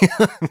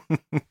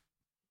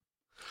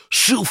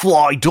 Shoo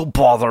fly, don't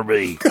bother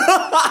me.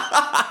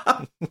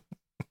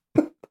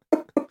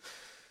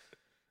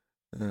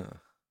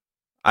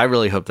 I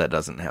really hope that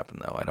doesn't happen,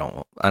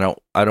 though.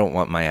 I don't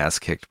want my ass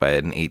kicked by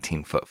an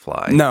 18-foot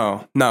fly.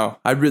 No.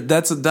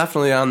 That's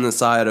definitely on the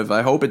side of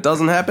I hope it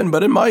doesn't happen,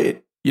 but it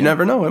might. You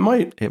never know. It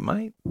might. It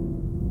might.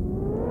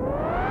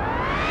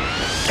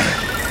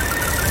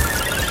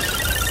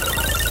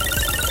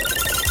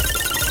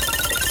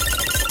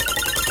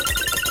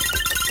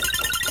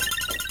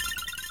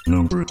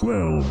 Number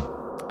 12.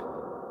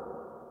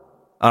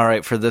 All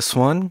right, for this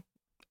one,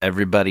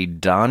 everybody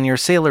don your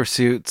sailor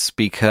suits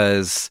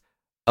because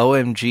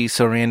OMG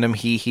So Random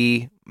Hee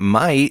Hee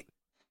might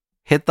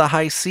hit the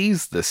high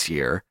seas this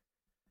year.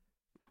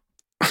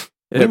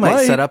 We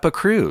might set up a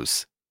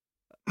cruise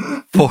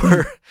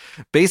for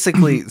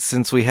basically,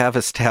 since we have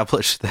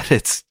established that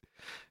it's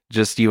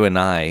just you and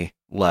I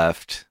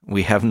left,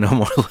 we have no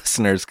more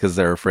listeners because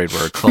they're afraid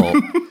we're a cult.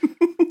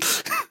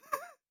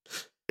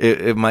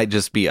 It might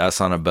just be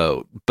us on a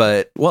boat,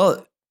 but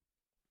well,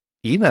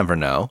 you never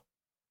know.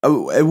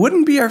 It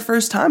wouldn't be our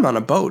first time on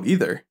a boat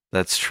either.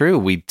 That's true.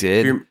 We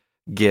did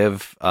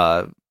give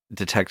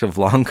Detective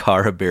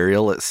Longcar a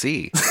burial at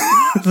sea.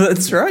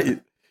 That's right.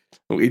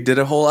 We did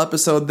a whole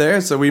episode there,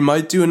 so we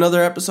might do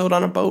another episode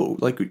on a boat.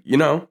 Like,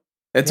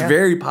 it's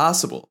very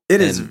possible.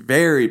 It is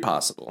very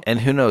possible.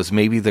 And who knows,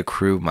 maybe the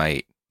crew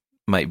might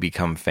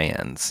become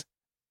fans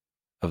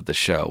of the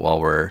show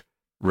while we're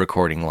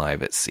recording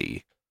live at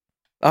sea.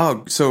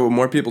 Oh, so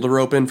more people to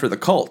rope in for the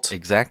cult.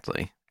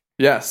 Exactly.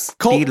 Yes.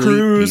 Cult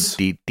cruise.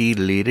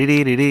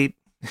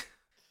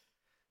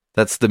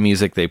 That's the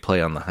music they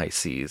play on the high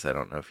seas. I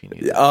don't know if you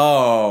knew that.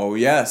 Oh,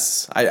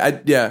 yes.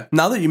 Yeah.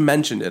 Now that you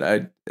mentioned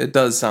it, it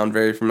does sound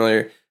very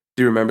familiar.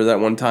 Do you remember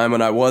that one time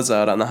when I was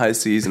out on the high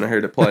seas and I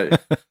heard it play?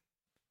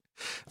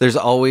 There's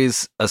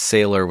always a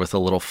sailor with a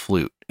little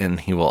flute, and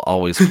he will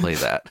always play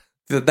that.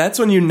 That's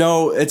when you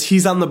know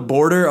he's on the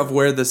border of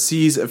where the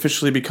seas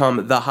officially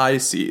become the high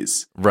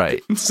seas.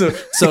 Right.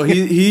 So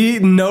he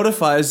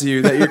notifies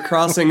you that you're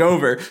crossing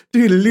over.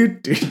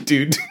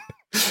 Dude.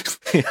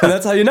 And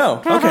that's how you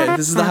know. Okay,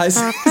 this is the high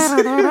seas.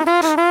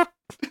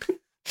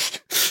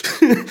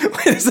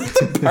 Wait, is that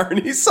the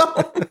Barney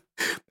song?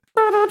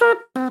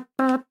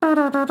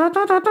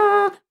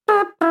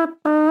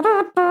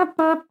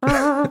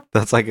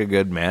 That's like a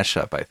good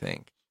mashup, I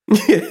think.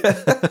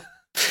 Yeah.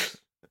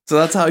 So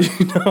that's how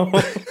you know.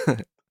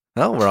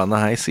 Oh, we're on the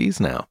high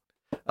seas now.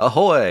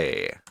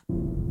 Ahoy!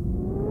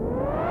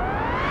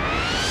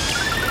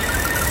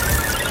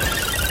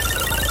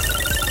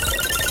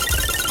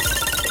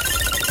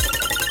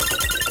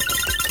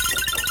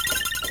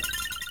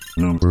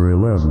 Number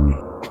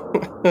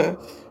 11.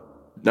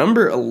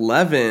 Number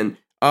 11.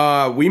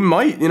 We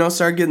might,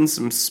 start getting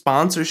some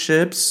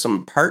sponsorships,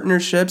 some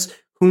partnerships.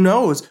 Who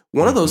knows?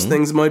 One of those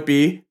things might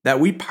be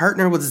that we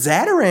partner with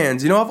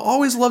Zatarain's. I've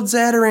always loved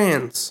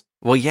Zatarain's.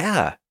 Well,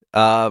 yeah.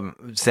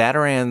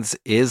 Zatarain's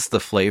is the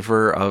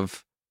flavor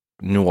of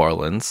New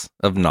Orleans,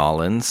 of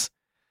Nolans.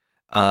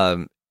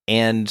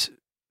 And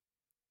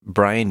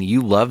Brian,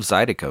 you love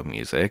Zydeco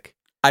music.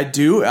 I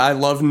do. I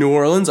love New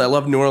Orleans. I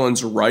love New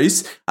Orleans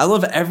rice. I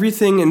love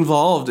everything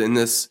involved in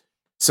this.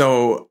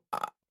 So,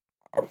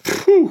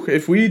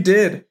 if we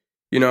did,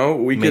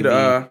 we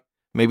could...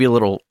 Maybe a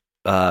little...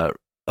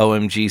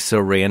 OMG So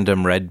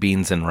Random Red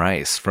Beans and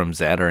Rice from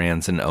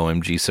Zatarain's and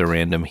OMG So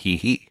Random Hee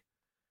Hee.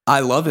 I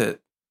love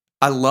it.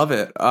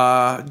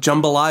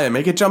 Jambalaya.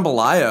 Make it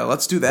jambalaya.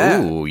 Let's do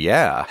that. Ooh,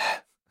 yeah.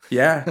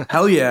 Yeah.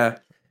 Hell yeah.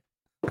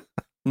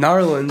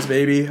 Narlands,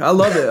 baby. I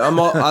love it.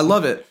 I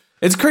love it.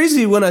 It's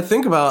crazy when I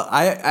think about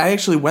I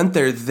actually went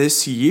there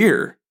this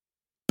year,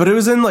 but it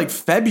was in like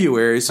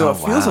February. So it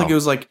feels like it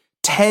was like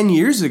 10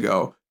 years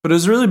ago, but it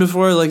was really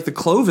before like the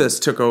Clovis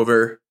took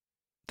over.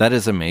 That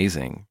is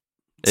amazing.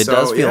 It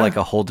does feel like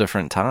a whole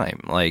different time.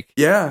 Like,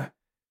 yeah,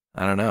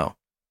 I don't know.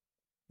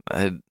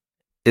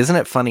 Isn't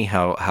it funny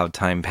how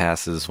time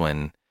passes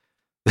when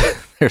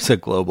there's a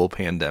global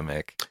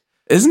pandemic?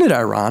 Isn't it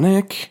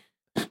ironic?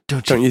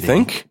 Don't you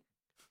think?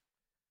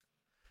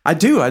 I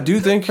do. I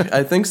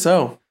think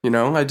so.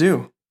 I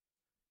do.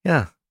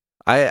 Yeah.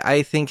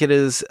 I think it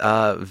is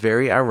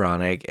very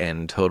ironic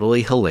and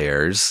totally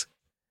hilarious.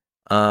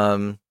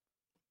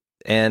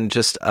 And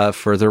just a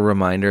further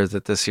reminder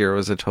that this year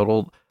was a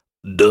total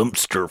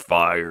dumpster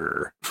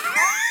fire.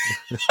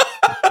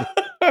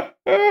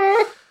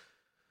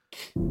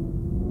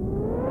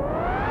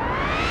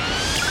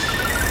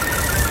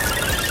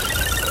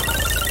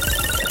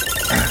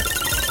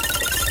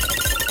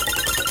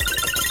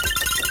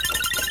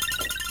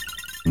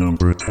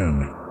 Number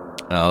 10.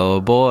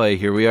 Oh boy,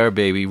 here we are,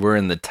 baby. We're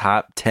in the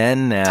top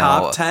 10 now.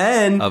 Top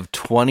 10 of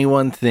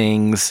 21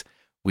 things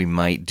we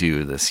might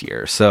do this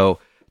year. So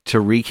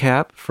to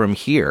recap from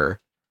here,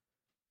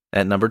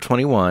 at number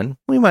 21,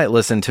 we might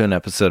listen to an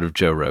episode of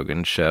Joe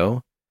Rogan's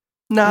show.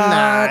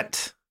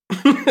 Not.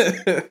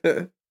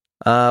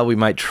 We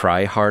might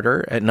try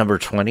harder at number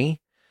 20.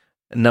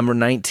 Number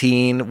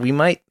 19, we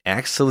might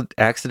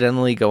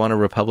accidentally go on a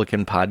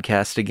Republican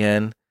podcast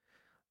again.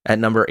 At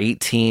number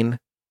 18,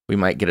 we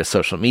might get a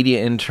social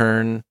media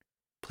intern.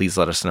 Please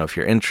let us know if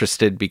you're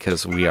interested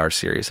because we are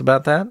serious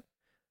about that.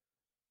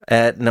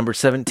 At number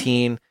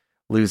 17,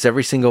 lose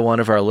every single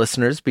one of our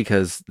listeners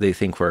because they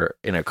think we're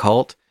in a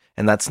cult.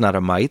 And that's not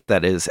a might.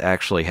 That is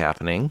actually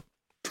happening.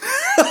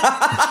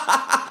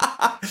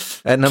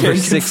 At number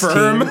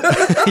 16,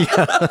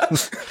 yeah.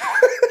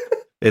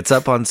 It's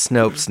up on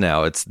Snopes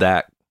now. It's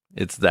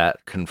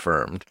that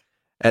confirmed.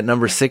 At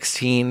number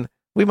 16,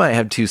 we might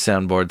have 2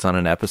 soundboards on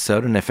an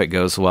episode, and if it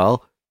goes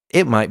well,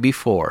 it might be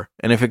 4.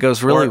 And if it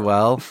goes really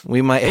well,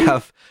 we might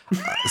have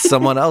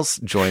someone else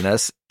join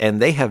us,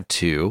 and they have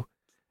 2,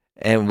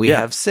 and we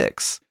have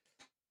 6.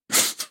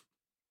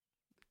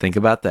 Think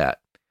about that.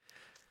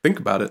 Think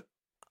about it.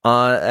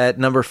 At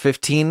number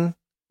 15,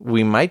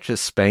 we might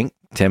just spank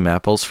Tim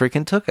Apples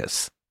freaking took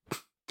us.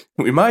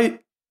 We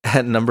might.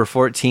 At number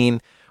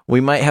 14, we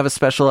might have a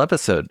special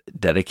episode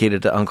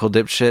dedicated to Uncle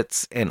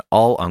Dipshits and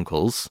all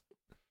uncles.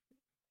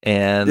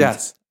 And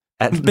yes,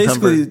 at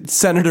basically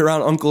centered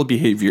around uncle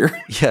behavior.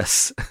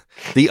 Yes,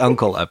 the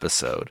uncle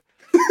episode.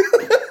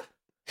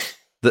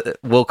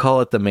 We'll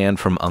call it the man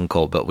from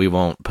Uncle, but we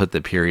won't put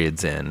the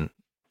periods in,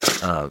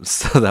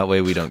 so that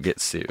way we don't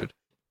get sued.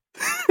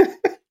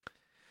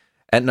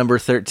 At number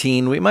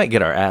 13, we might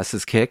get our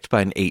asses kicked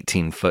by an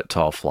 18-foot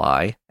tall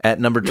fly. At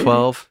number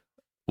 12,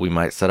 we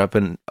might set up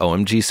an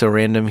OMG So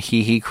Random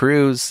Hee Hee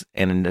cruise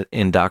and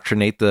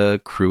indoctrinate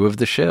the crew of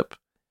the ship.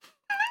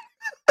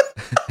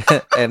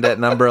 And at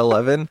number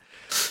 11,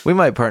 we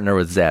might partner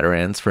with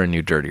Zatarans for a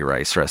new dirty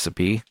rice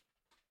recipe.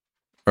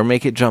 Or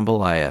make it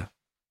jambalaya.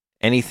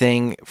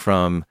 Anything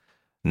from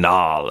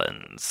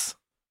Nolans.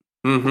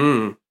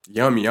 Mm-hmm.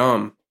 Yum,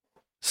 yum.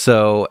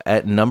 So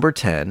at number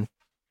 10,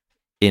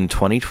 in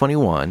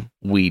 2021,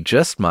 we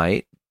just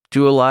might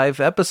do a live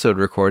episode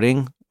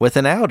recording with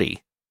an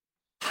Audi.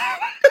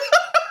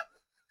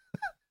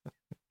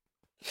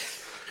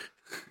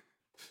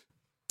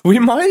 We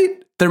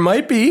might. There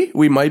might be.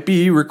 We might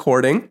be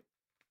recording.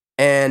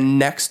 And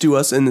next to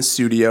us in the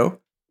studio,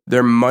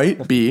 there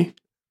might be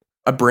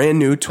a brand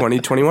new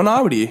 2021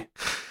 Audi.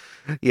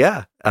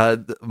 Yeah.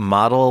 The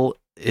model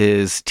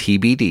is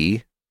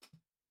TBD.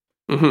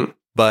 Mm-hmm.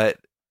 But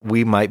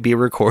we might be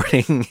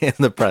recording in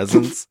the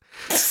presence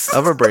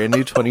of a brand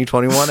new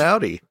 2021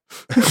 Audi.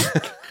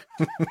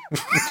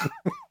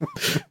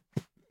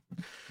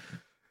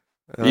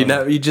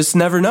 You just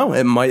never know.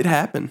 It might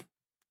happen.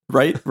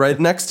 Right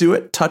next to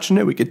it, touching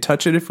it. We could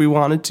touch it if we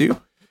wanted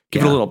to.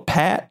 Give it a little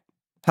pat.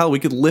 Hell, we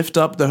could lift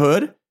up the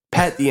hood,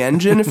 pat the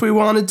engine if we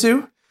wanted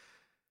to.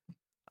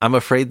 I'm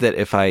afraid that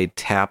if I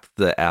tap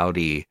the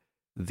Audi,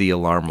 the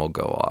alarm will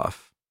go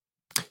off.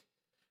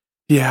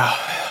 Yeah,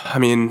 I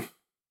mean,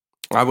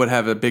 I would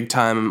have a big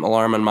time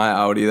alarm on my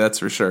Audi, that's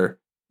for sure.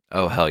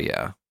 Oh, hell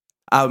yeah.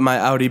 My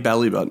Audi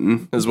belly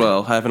button as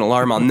well. I have an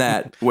alarm on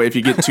that. Way if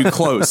you get too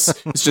close,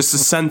 it's just a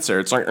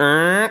sensor. It's like,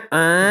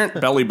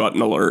 belly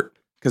button alert.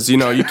 Because,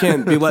 you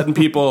can't be letting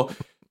people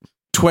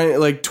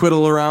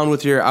twiddle around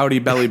with your Audi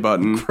belly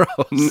button.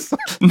 Gross.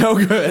 No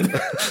good.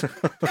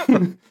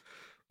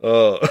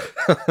 Oh.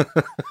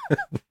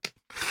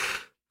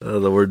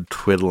 The word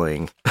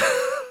twiddling.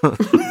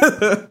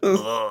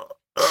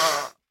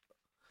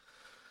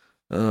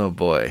 Oh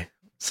boy.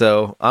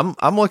 So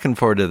I'm looking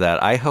forward to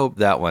that. I hope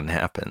that one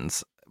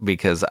happens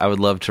because I would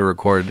love to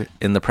record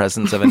in the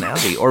presence of an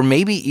Audi, or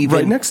maybe even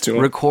right next to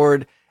him.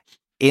 Record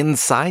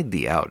inside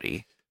the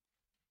Audi.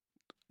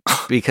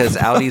 Because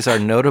Audis are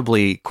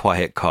notably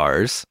quiet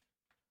cars.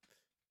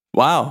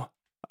 Wow.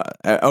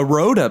 A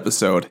road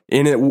episode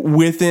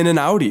within an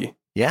Audi.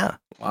 Yeah.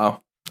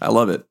 Wow. I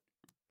love it.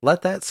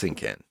 Let that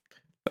sink in.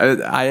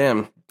 I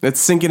am. It's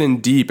sinking in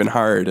deep and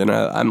hard, and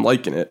I'm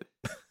liking it.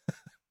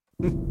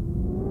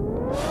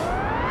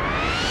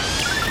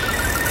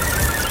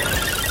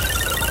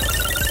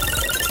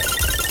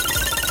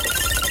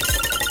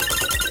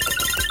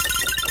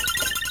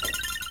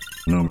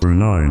 Number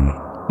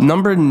 9.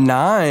 Number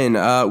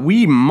 9,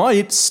 we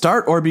might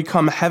start or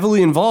become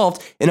heavily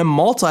involved in a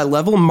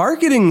multi-level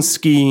marketing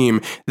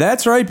scheme.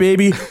 That's right,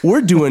 baby.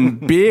 We're doing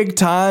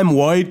big-time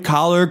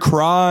white-collar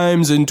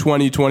crimes in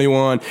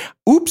 2021.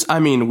 Oops, I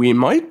mean, we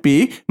might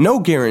be. No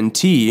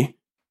guarantee.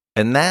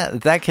 And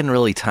that can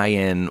really tie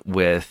in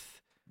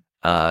with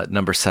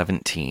number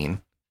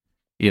 17.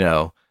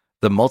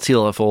 the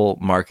multi-level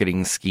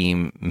marketing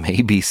scheme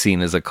may be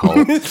seen as a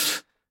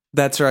cult.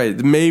 That's right.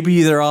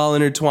 Maybe they're all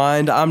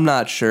intertwined. I'm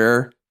not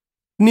sure.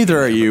 Neither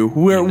are you.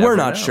 We're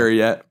not sure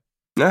yet.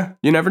 Yeah,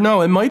 you never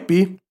know. It might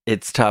be.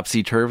 It's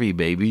topsy-turvy,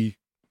 baby.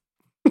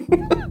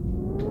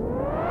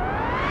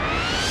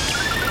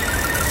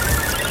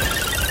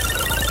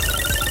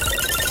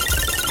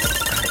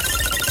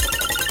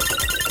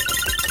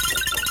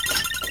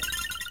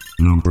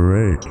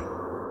 Number 8.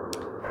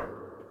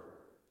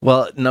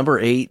 Well, number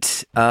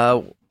 8,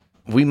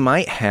 we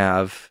might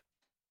have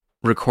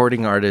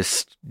recording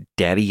artist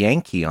Daddy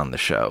Yankee on the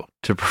show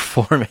to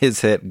perform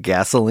his hit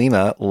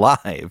Gasolina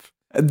live.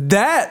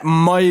 That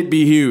might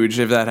be huge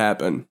if that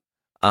happened.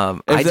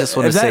 I just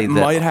want to say that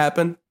might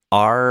happen.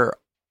 Our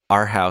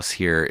house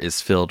here is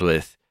filled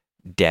with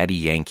Daddy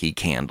Yankee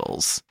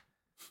candles.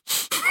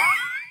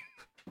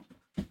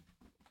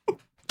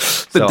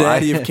 The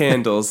daddy of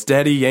candles,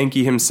 Daddy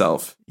Yankee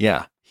himself.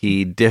 Yeah,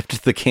 he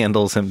dipped the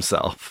candles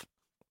himself,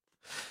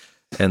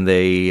 and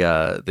they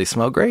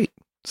smell great.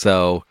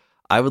 So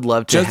I would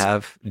love to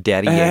have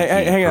Daddy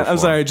Yankee. Hang on, I'm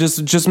sorry.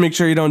 Just make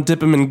sure you don't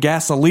dip them in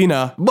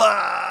gasolina.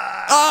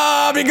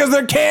 Because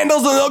they're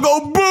candles and they'll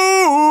go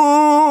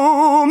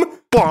boom.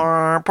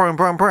 Whoa.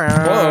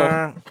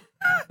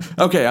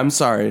 Okay, I'm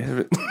sorry.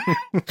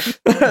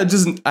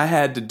 I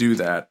had to do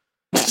that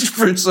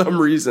for some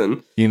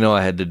reason.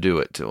 I had to do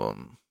it to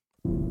him.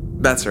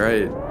 That's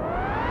right.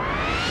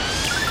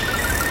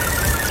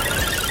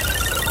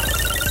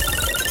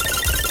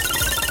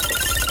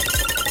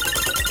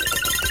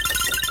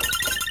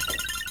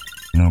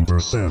 Number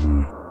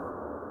 7.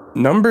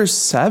 Number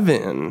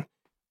 7.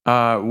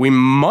 We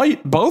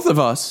might, both of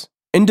us,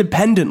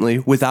 independently,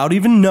 without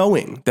even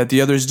knowing that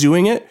the other's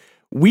doing it,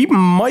 we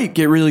might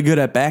get really good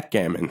at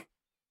backgammon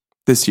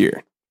this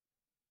year.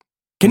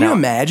 Can you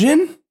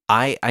imagine?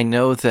 I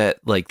know that,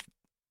 like,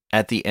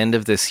 at the end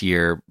of this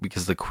year,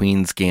 because the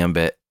Queen's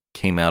Gambit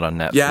came out on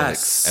Netflix,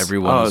 yes.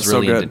 Everyone was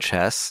really into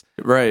chess.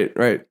 Right.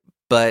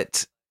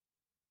 But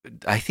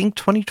I think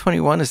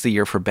 2021 is the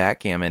year for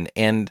backgammon,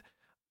 and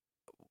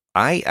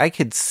I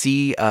could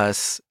see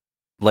us,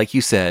 like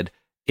you said,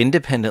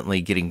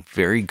 independently getting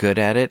very good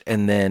at it,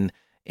 and then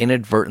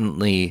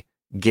inadvertently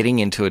getting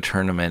into a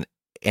tournament,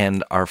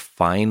 and our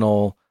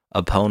final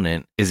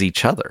opponent is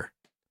each other.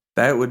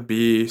 That would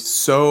be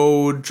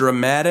so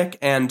dramatic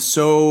and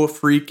so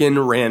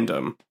freaking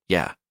random.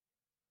 Yeah.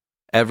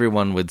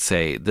 Everyone would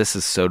say, this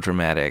is so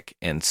dramatic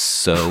and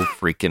so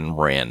freaking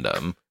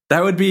random.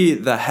 That would be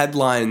the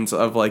headlines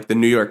of, like, the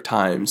New York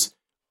Times.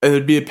 It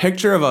would be a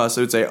picture of us.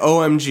 It would say,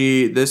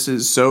 OMG, this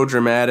is so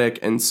dramatic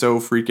and so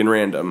freaking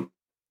random.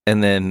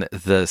 And then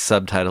the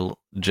subtitle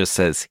just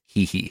says,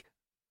 hee hee.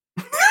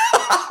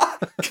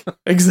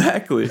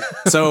 Exactly.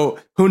 So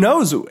who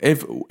knows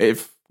if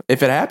it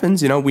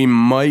happens, we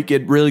might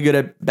get really good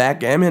at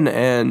backgammon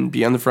and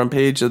be on the front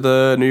page of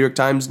the New York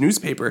Times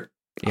newspaper.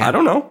 Yeah. I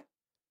don't know.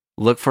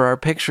 Look for our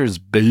pictures,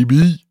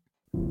 baby.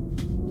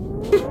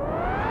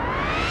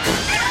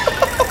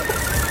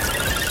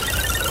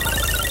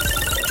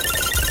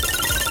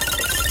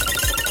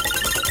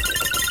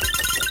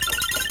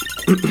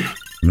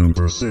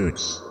 Number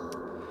 6.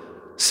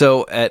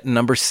 So at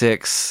number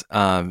 6,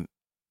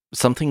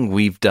 something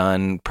we've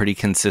done pretty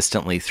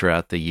consistently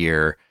throughout the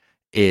year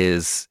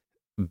is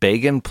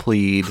beg and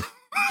plead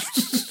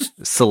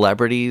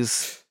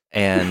celebrities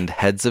and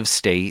heads of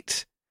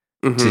state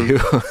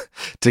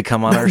to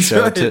come on our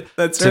show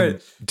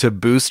to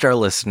boost our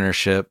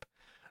listenership.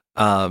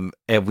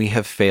 And we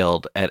have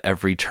failed at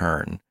every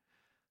turn.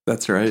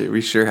 That's right.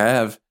 We sure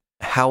have.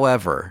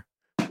 However,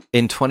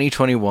 in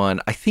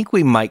 2021, I think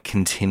we might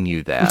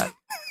continue that.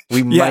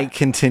 We might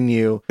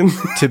continue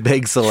to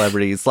beg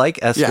celebrities like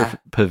Esther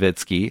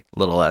Pavitsky,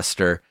 Little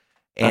Esther,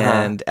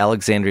 and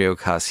Alexandria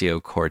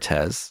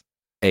Ocasio-Cortez,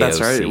 AOC.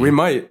 That's right. We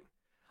might.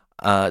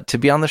 To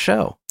be on the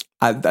show.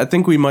 I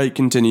think we might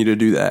continue to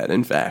do that,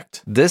 in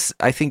fact.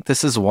 I think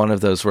this is one of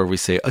those where we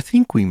say, I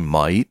think we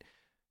might,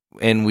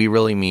 and we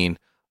really mean,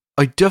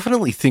 I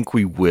definitely think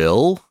we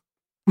will.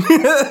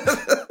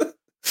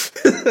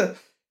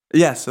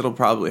 Yes, it'll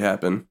probably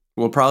happen.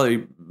 We'll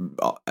probably,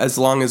 as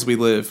long as we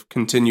live,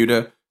 continue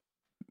to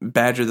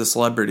badger the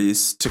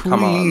celebrities to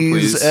come on,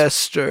 please.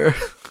 Esther.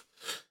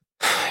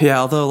 Yeah,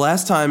 although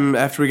last time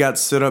after we got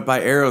stood up by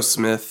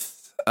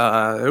Aerosmith,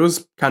 it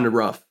was kind of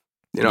rough.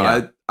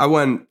 I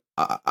went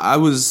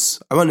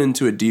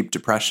into a deep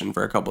depression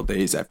for a couple of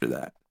days after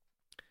that.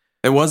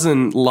 It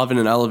wasn't loving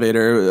an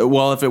elevator.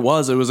 Well, if it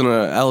was an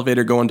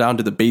elevator going down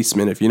to the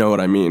basement, if you know what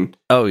I mean.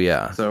 Oh,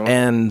 yeah. So.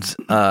 And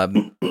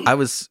I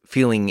was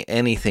feeling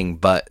anything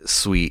but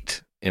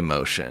sweet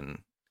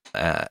emotion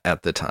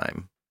at the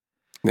time.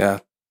 Yeah.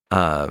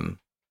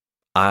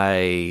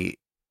 I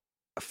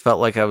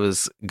felt like I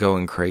was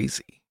going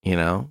crazy,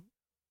 Yeah.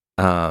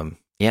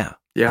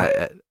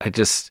 Yeah. I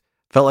just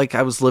felt like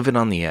I was living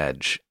on the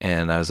edge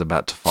and I was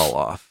about to fall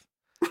off.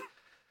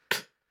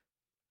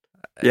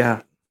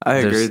 Yeah. I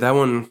agree. That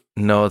one.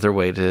 No other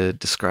way to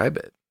describe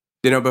it.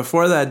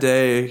 Before that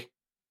day,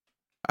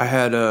 I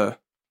had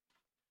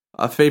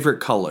a favorite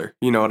color.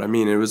 You know what I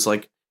mean? It was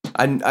like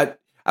I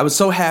was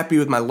so happy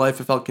with my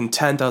life. I felt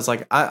content. I was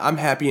like, I'm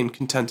happy and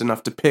content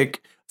enough to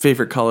pick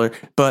favorite color.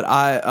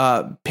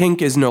 But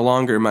pink is no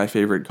longer my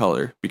favorite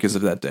color because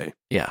of that day.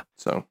 Yeah.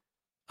 So,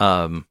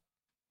 I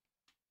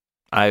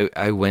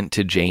went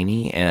to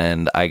Janie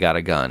and I got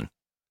a gun.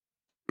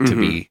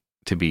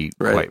 To be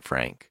Right. quite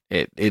frank,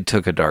 it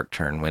took a dark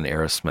turn when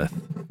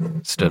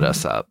Aerosmith stood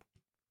us up.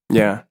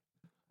 yeah,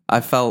 I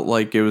felt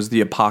like it was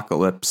the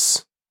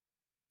apocalypse.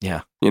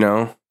 Yeah. You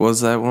know, what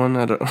was that one?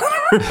 I don't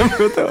remember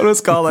what that one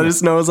was called. I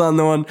just know it was on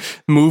the one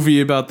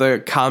movie about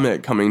the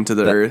comet coming to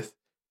the Earth.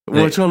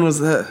 Which one was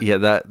that? Yeah,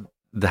 that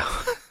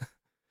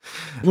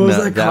What was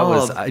that that called?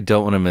 was I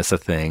Don't Want to Miss a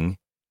Thing.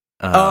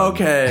 Oh,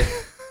 okay.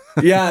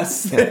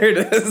 Yes, there it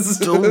is.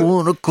 Don't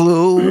want to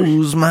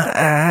close my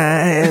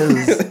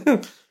eyes.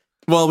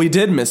 Well, we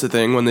did miss a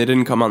thing when they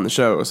didn't come on the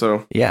show,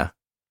 so Yeah,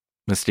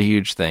 missed a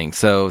huge thing.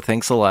 So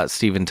thanks a lot,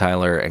 Steven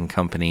Tyler and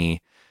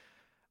company,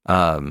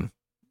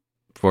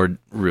 for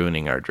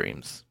ruining our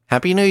dreams.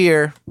 Happy New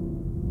Year.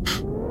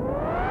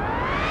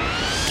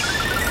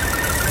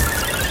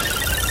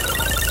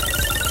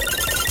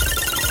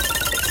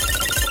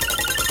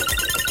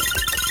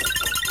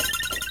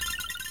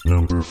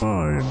 Number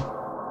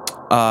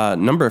 5.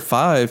 Number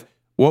 5,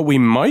 what we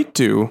might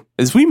do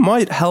is we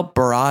might help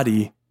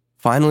Barati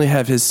finally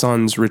have his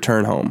sons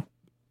return home.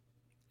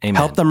 Amen.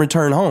 Help them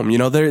return home. You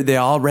know, they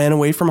all ran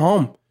away from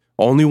home.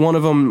 Only one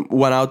of them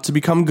went out to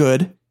become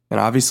good, and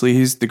obviously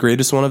he's the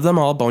greatest one of them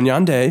all,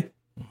 Bonyan Day.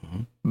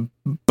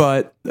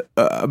 But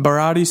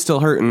Barati's still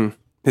hurting.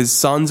 His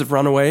sons have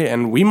run away,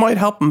 and we might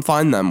help him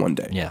find them one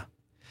day. Yeah,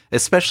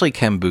 especially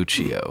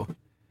Cambuccio,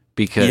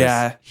 because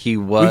Yeah. he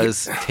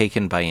was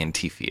taken by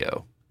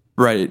Antifio.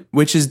 Right,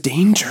 which is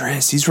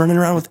dangerous. He's running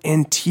around with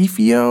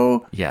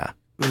Antifio. Yeah.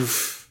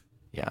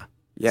 Yeah.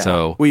 Yeah.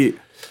 So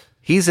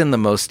he's in the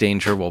most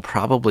danger. We'll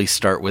probably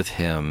start with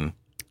him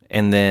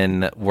and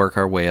then work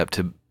our way up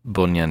to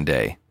Bonyan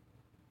Day.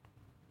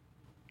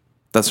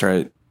 That's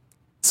right.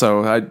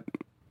 So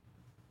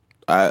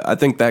I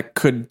think that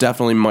could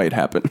definitely might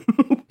happen.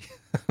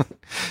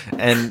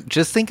 And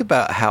just think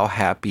about how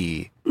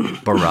happy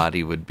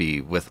Barati would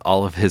be with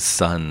all of his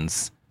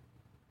sons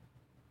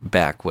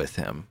back with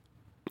him.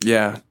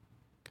 Yeah.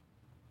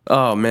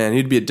 Oh man,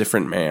 he'd be a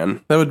different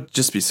man. That would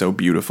just be so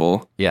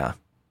beautiful. Yeah.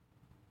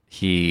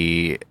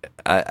 He,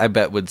 I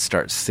bet, would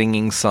start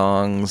singing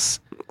songs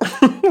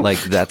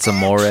like That's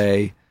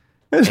Amore.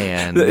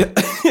 And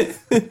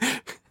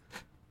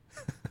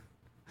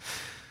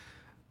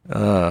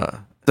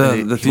The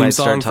he might theme start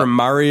song from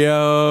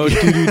Mario.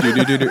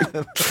 Do-do-do-do-do-do.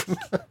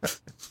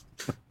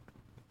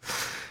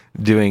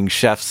 doing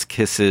chef's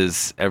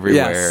kisses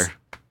everywhere.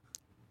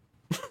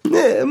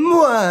 Eh,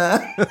 moi.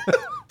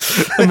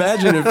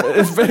 Imagine if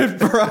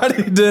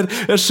Barati did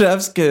a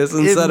chef's kiss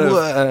instead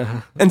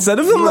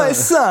of my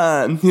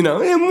son, you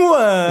know, et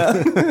moi.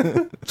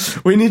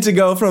 We need to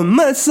go from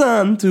my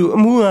son to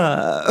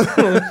moi.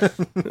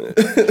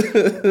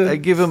 I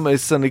give him my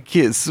son a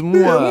kiss. Et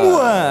Moi.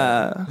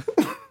 moi.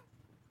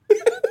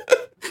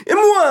 Et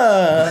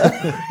moi.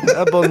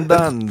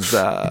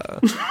 Abundanza.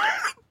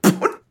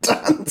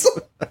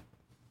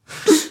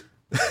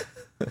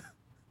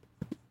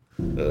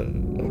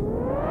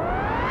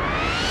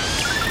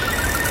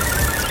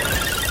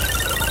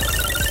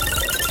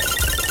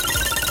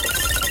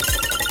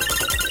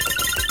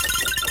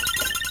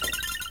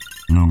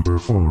 Number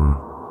 4.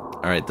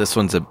 All right, this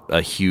one's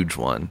a huge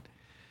one.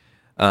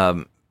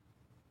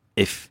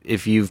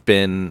 If you've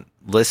been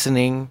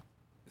listening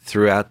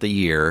throughout the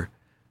year,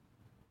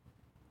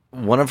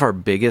 one of our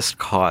biggest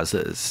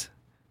causes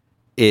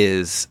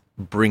is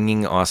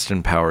bringing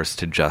Austin Powers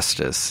to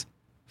justice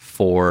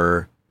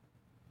for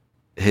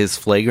his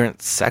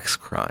flagrant sex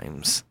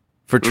crimes,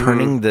 for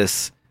turning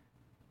this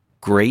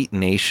great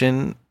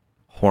nation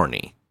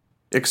horny.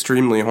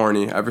 Extremely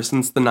horny ever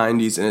since the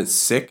 90s, and it's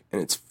sick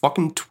and it's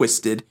fucking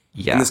twisted.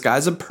 Yeah. And this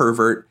guy's a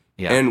pervert,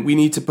 Yeah. and we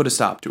need to put a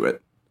stop to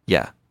it.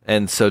 Yeah.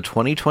 And so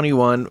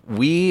 2021,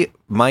 we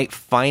might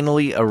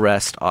finally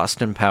arrest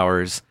Austin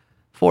Powers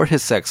for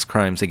his sex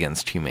crimes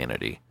against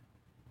humanity.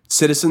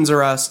 Citizens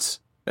arrests,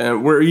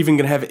 and we're even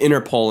going to have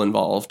Interpol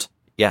involved.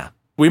 Yeah.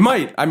 We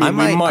might. I mean,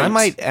 we might. I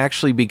might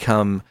actually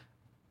become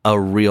a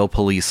real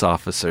police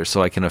officer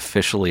so I can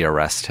officially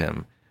arrest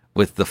him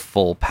with the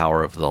full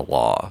power of the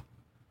law.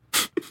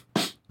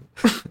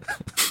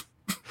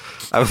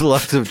 I would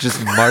love to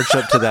just march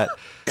up to that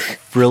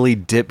frilly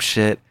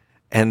dipshit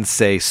and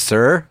say,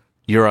 "Sir,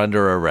 you're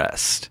under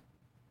arrest."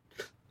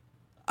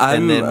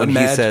 And then when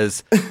he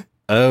says,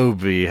 "Oh,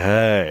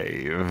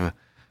 behave,"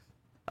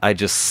 I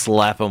just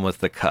slap him with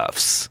the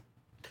cuffs.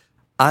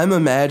 I'm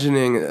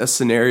imagining a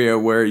scenario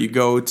where you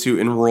go to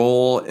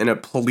enroll in a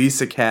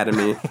police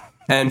academy,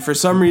 and for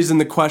some reason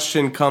the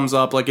question comes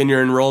up, like in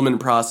your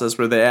enrollment process,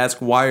 where they ask,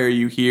 "Why are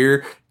you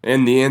here?"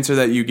 And the answer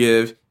that you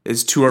give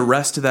is to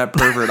arrest that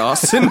pervert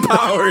Austin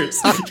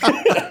Powers.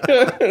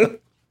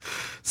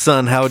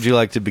 Son, how would you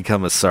like to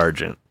become a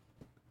sergeant?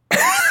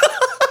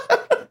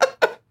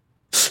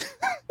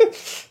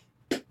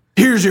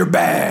 Here Here's your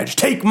badge.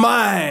 Take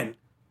mine.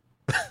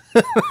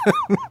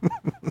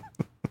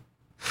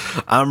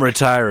 I'm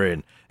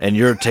retiring, and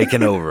you're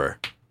taking over.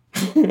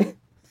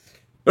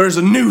 There's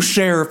a new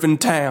sheriff in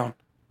town.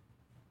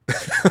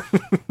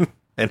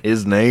 And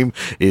his name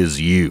is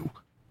you.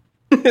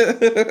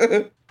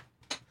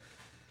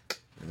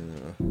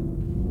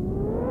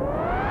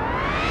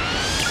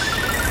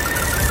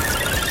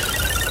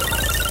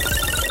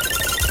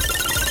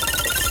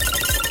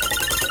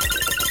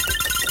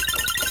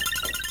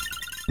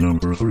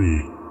 Number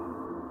 3.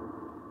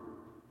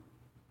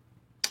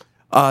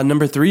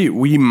 Number 3,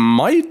 we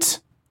might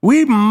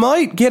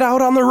get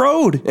out on the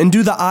road and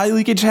do the Eye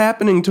Leakage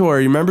Happening tour.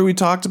 You remember we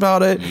talked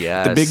about it?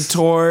 Yes. The big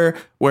tour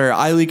where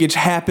eye leakage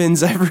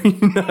happens every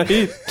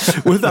night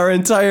with our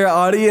entire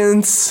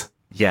audience.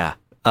 Yeah.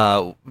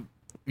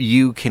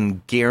 You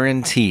can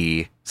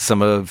guarantee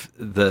some of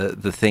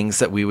the things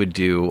that we would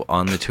do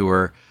on the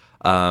tour,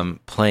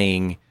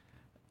 playing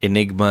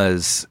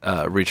Enigma's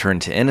Return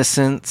to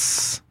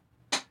Innocence,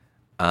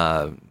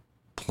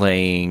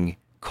 playing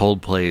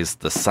Coldplay's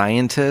The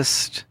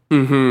Scientist.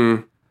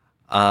 Mm-hmm.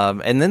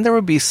 And then there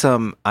would be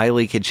some eye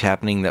leakage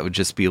happening that would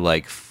just be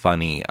like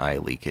funny eye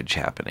leakage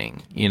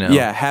happening, you know?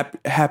 Yeah,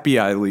 happy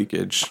eye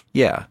leakage.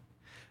 Yeah.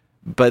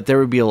 But there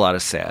would be a lot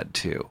of sad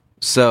too.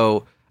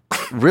 So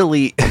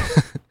really, you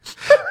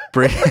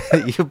bring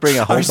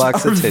a whole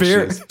box of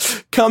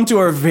tissues. Come to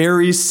our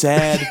very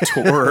sad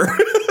tour.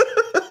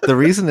 The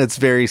reason it's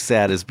very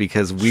sad is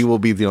because we will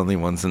be the only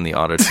ones in the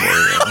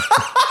auditorium.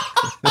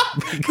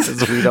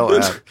 Because we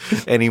don't have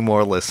any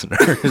more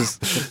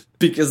listeners.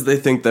 Because they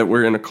think that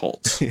we're in a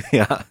cult.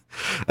 Yeah.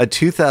 A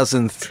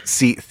 2,000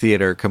 seat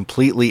theater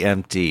completely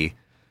empty,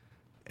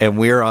 and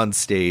we're on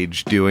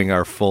stage doing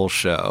our full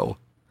show.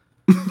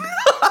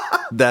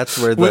 That's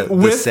where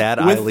the sad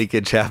eye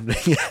leakage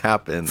happening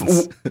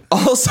happens.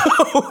 Also,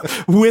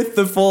 with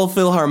the full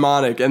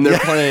Philharmonic, and they're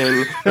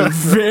playing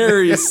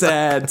very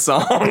sad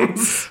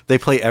songs. They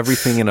play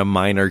everything in a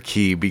minor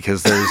key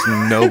because there's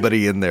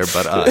nobody in there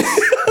but us.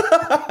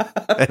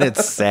 And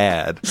it's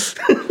sad.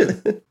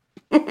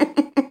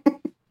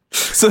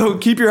 So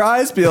keep your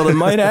eyes peeled. It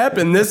might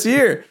happen this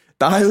year.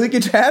 The Eye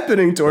Leakage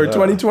Happening Tour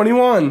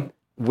 2021.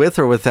 With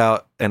or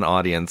without an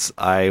audience,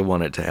 I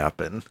want it to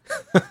happen.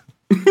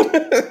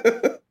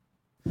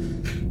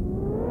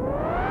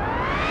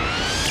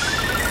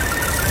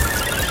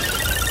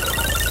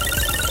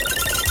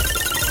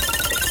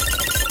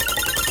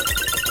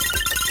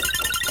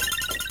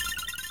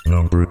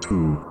 Number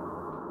 2.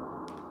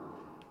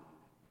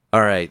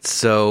 All right,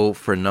 so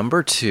for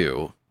number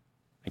 2,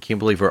 I can't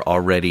believe we're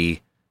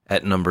already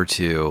at number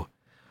 2.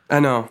 I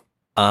know.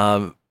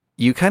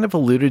 You kind of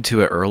alluded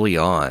to it early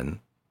on.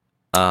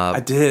 I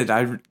did.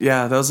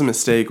 Yeah, that was a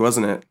mistake,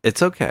 wasn't it?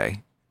 It's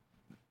okay.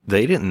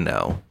 They didn't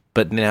know,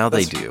 but now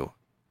they do.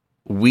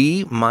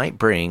 We might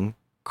bring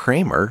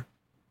Kramer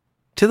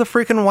to the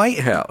freaking White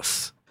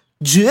House.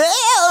 Jerry,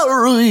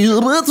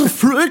 that's a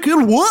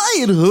freaking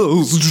White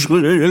House,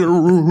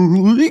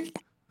 Jerry.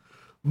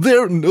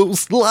 There are no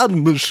slot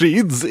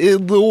machines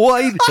in the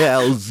White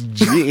House,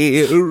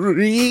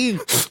 Jerry.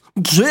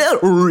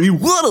 Jerry,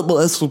 what am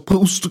I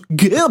supposed to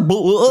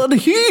gamble on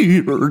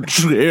here,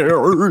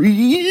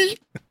 Jerry?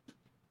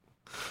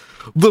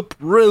 The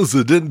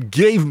president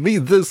gave me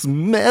this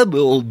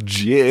medal,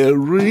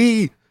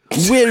 Jerry.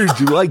 Where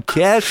do I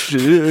cash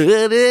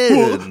it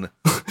in?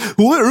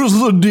 Where's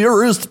the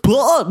nearest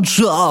pawn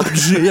shop,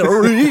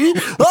 Jerry?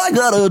 I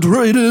gotta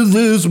trade in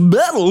this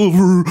medal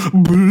for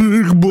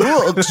big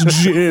bucks,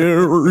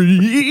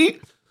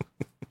 Jerry.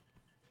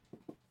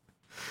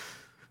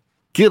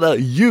 Can I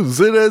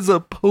use it as a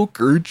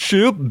poker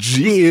chip,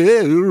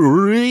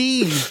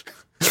 Jerry?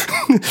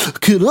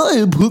 Can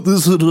I put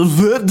this in a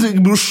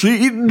vending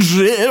machine,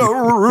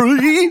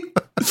 Jerry?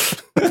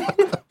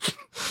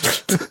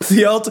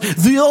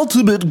 The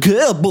ultimate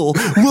gamble.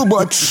 Will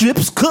my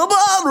chips come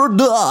out or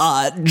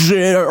not,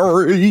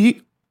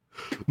 Jerry?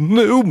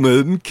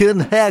 Newman can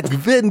hack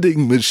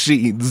vending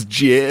machines,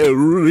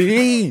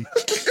 Jerry.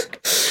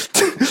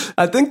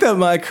 I think that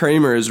my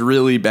Kramer is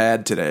really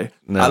bad today.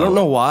 No, I don't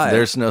know why.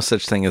 There's no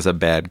such thing as a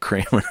bad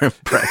Kramer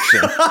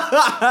impression.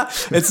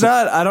 It's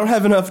not. I don't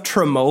have enough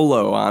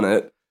tremolo on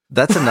it.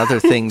 That's another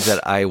thing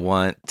that I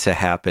want to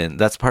happen.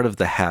 That's part of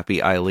the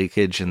Happy Eye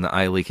Leakage and the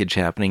Eye Leakage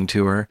Happening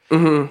tour,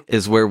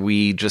 is where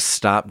we just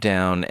stop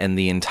down and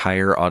the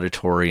entire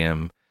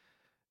auditorium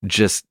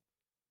just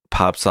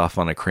pops off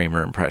on a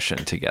Kramer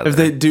impression together.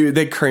 If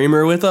they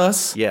Kramer with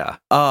us, yeah.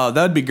 Oh,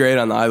 that would be great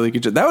on the Eye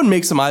Leakage. That would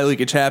make some Eye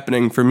Leakage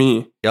happening for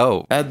me.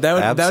 Oh, that would be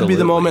absolutely.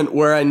 the moment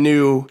where I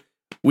knew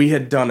we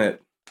had done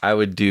it. I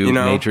would do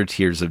major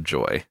tears of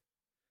joy.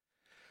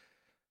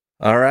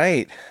 All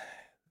right.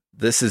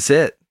 This is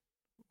it.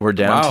 We're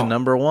down to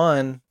number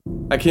 1.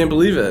 I can't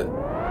believe it.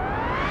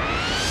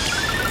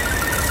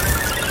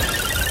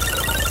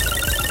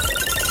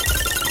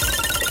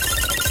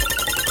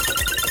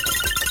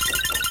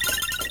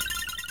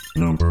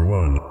 Number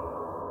 1.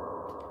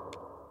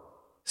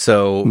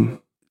 So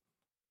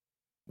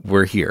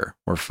we're here.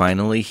 We're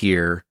finally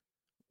here.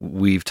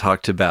 We've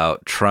talked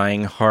about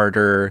trying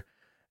harder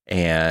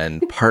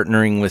and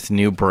partnering with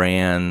new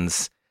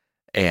brands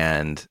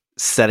and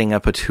setting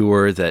up a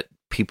tour that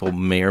people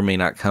may or may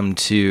not come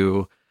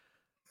to.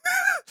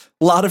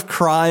 A lot of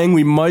crying.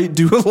 We might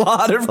do a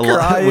lot of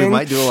crying. We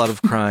might do a lot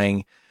of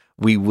crying.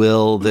 We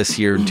will this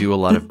year do a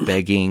lot of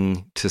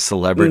begging to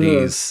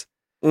celebrities.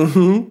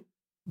 Mm-hmm.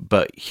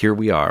 But here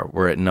we are.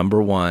 We're at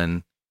number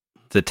 1.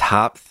 The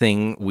top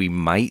thing we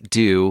might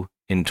do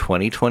in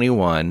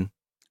 2021.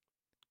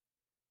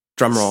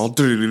 Drum roll.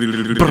 That's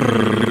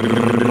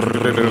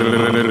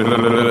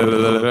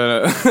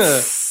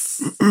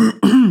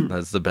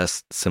the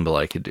best symbol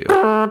I could do.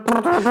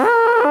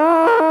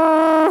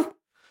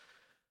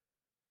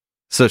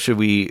 So should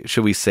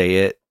we say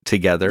it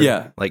together?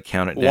 Yeah. Like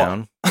count it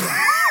down.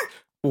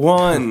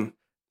 1,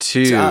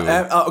 2.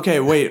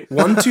 Okay, wait.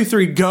 1, 2,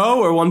 3,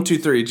 go, or 1, 2,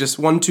 3? Just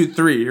 1, 2,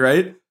 3,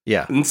 right?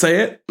 Yeah. And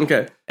say it?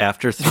 Okay.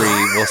 After 3,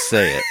 we'll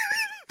say it.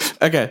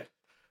 Okay.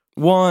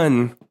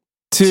 1,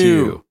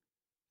 2,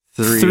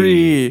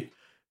 3.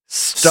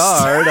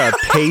 Start a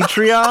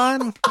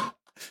Patreon?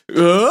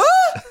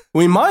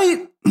 We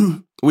might.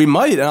 We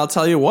might. And I'll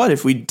tell you what,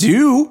 if we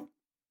do,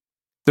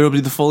 there will be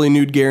the fully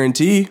nude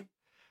guarantee.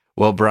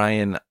 Well,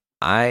 Brian,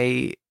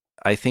 I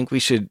think we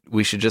should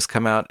just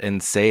come out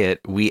and say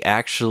it. We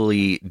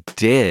actually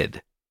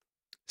did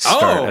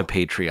start a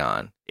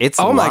Patreon. It's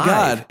live. My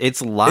God.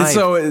 It's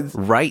live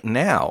right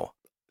now.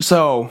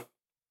 So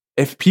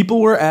if people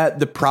were at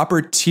the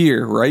proper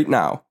tier right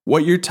now,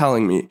 what you're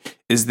telling me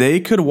is they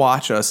could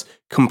watch us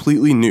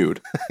completely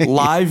nude.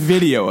 Live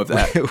video of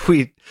that.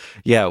 We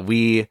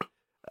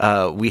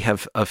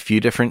have a few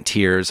different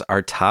tiers.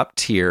 Our top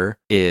tier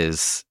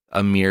is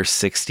a mere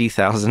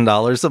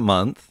 $60,000 a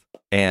month,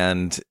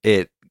 and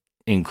it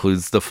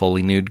includes the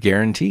fully nude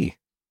guarantee.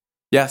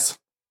 Yes.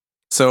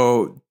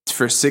 So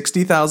for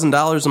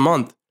 $60,000 a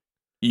month,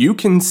 you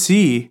can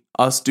see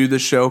us do the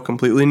show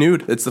completely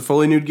nude. It's the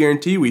fully nude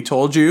guarantee. We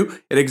told you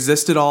it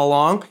existed all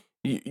along.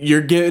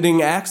 You're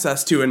getting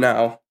access to it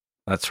now.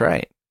 That's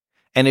right.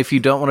 And if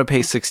you don't want to pay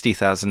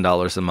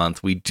 $60,000 a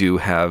month, we do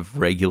have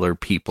regular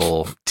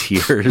people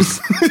tiers.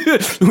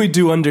 We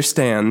do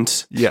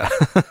understand. Yeah.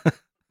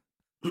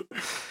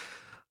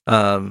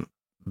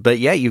 But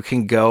yeah, you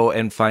can go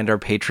and find our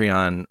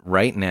Patreon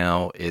right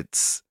now.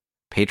 It's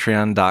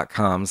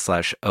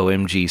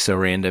patreon.com/OMG so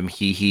random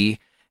hee.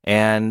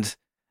 And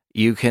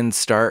you can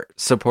start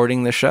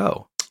supporting the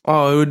show.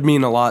 Oh, it would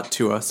mean a lot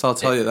to us. I'll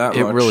tell you that much.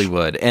 It really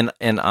would. And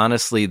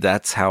honestly,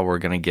 that's how we're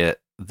going to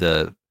get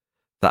the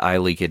Eye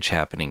Leakage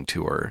Happening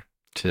tour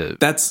to.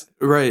 That's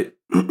right.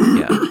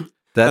 Yeah.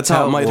 That's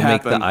how it might we'll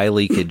happen. make the Eye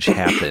Leakage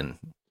happen.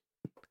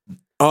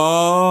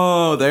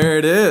 Oh, there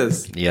it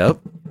is.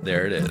 Yep.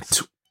 There it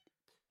is.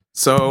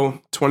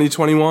 So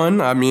 2021,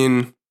 I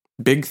mean,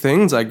 big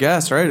things, I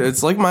guess, right?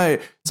 It's like my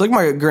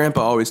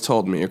grandpa always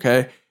told me,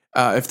 okay?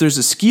 If there's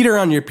a skeeter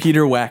on your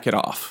Peter, whack it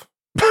off.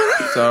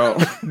 So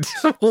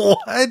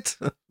what?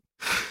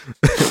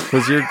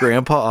 Was your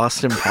grandpa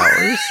Austin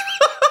Powers?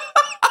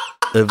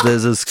 If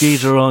there's a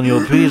skeeter on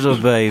your Peter,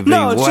 baby,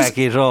 whack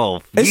it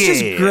off. It's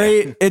just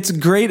great. It's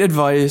great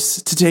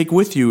advice to take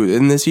with you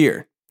in this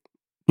year.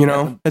 You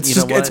know,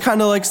 it's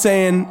kind of like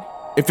saying,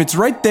 if it's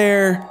right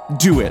there,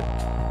 do it.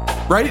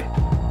 Right?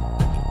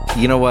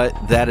 You know what?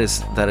 That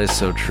is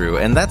so true.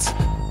 And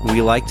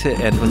we like to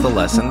end with a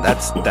lesson.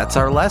 That's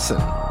our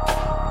lesson.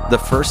 The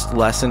first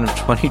lesson of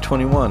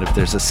 2021. If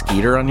there's a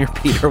skeeter on your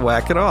Peter,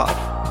 whack it off.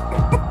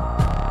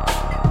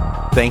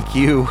 Thank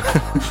you.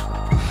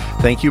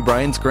 Thank you,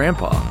 Brian's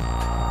grandpa.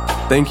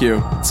 Thank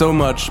you so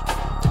much.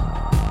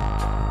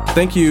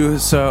 Thank you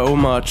so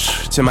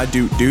much to my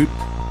doot. Oh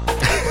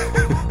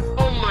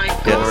my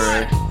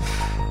god.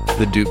 Yes.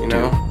 The doot. So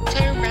random.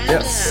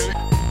 Yes.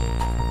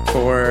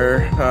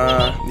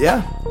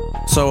 Yeah.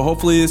 So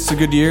hopefully it's a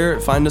good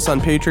year. Find us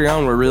on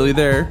Patreon. We're really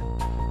there.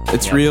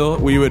 It's real.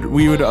 We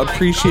would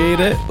appreciate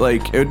it.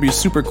 Like, it would be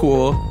super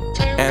cool.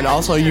 And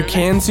also, you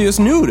can see us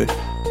nude.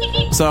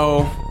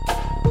 So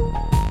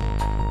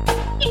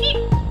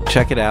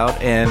check it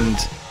out, and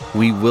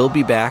we will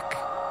be back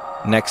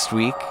next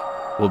week.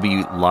 We'll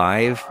be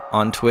live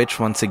on Twitch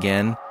once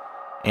again,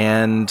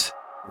 and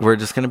we're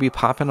just going to be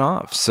popping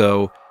off.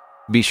 So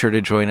be sure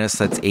to join us.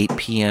 That's 8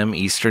 p.m.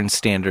 Eastern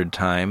Standard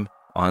Time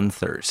on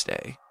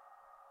Thursday.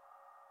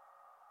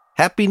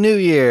 Happy New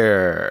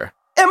Year!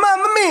 and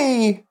Mamma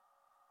Mia!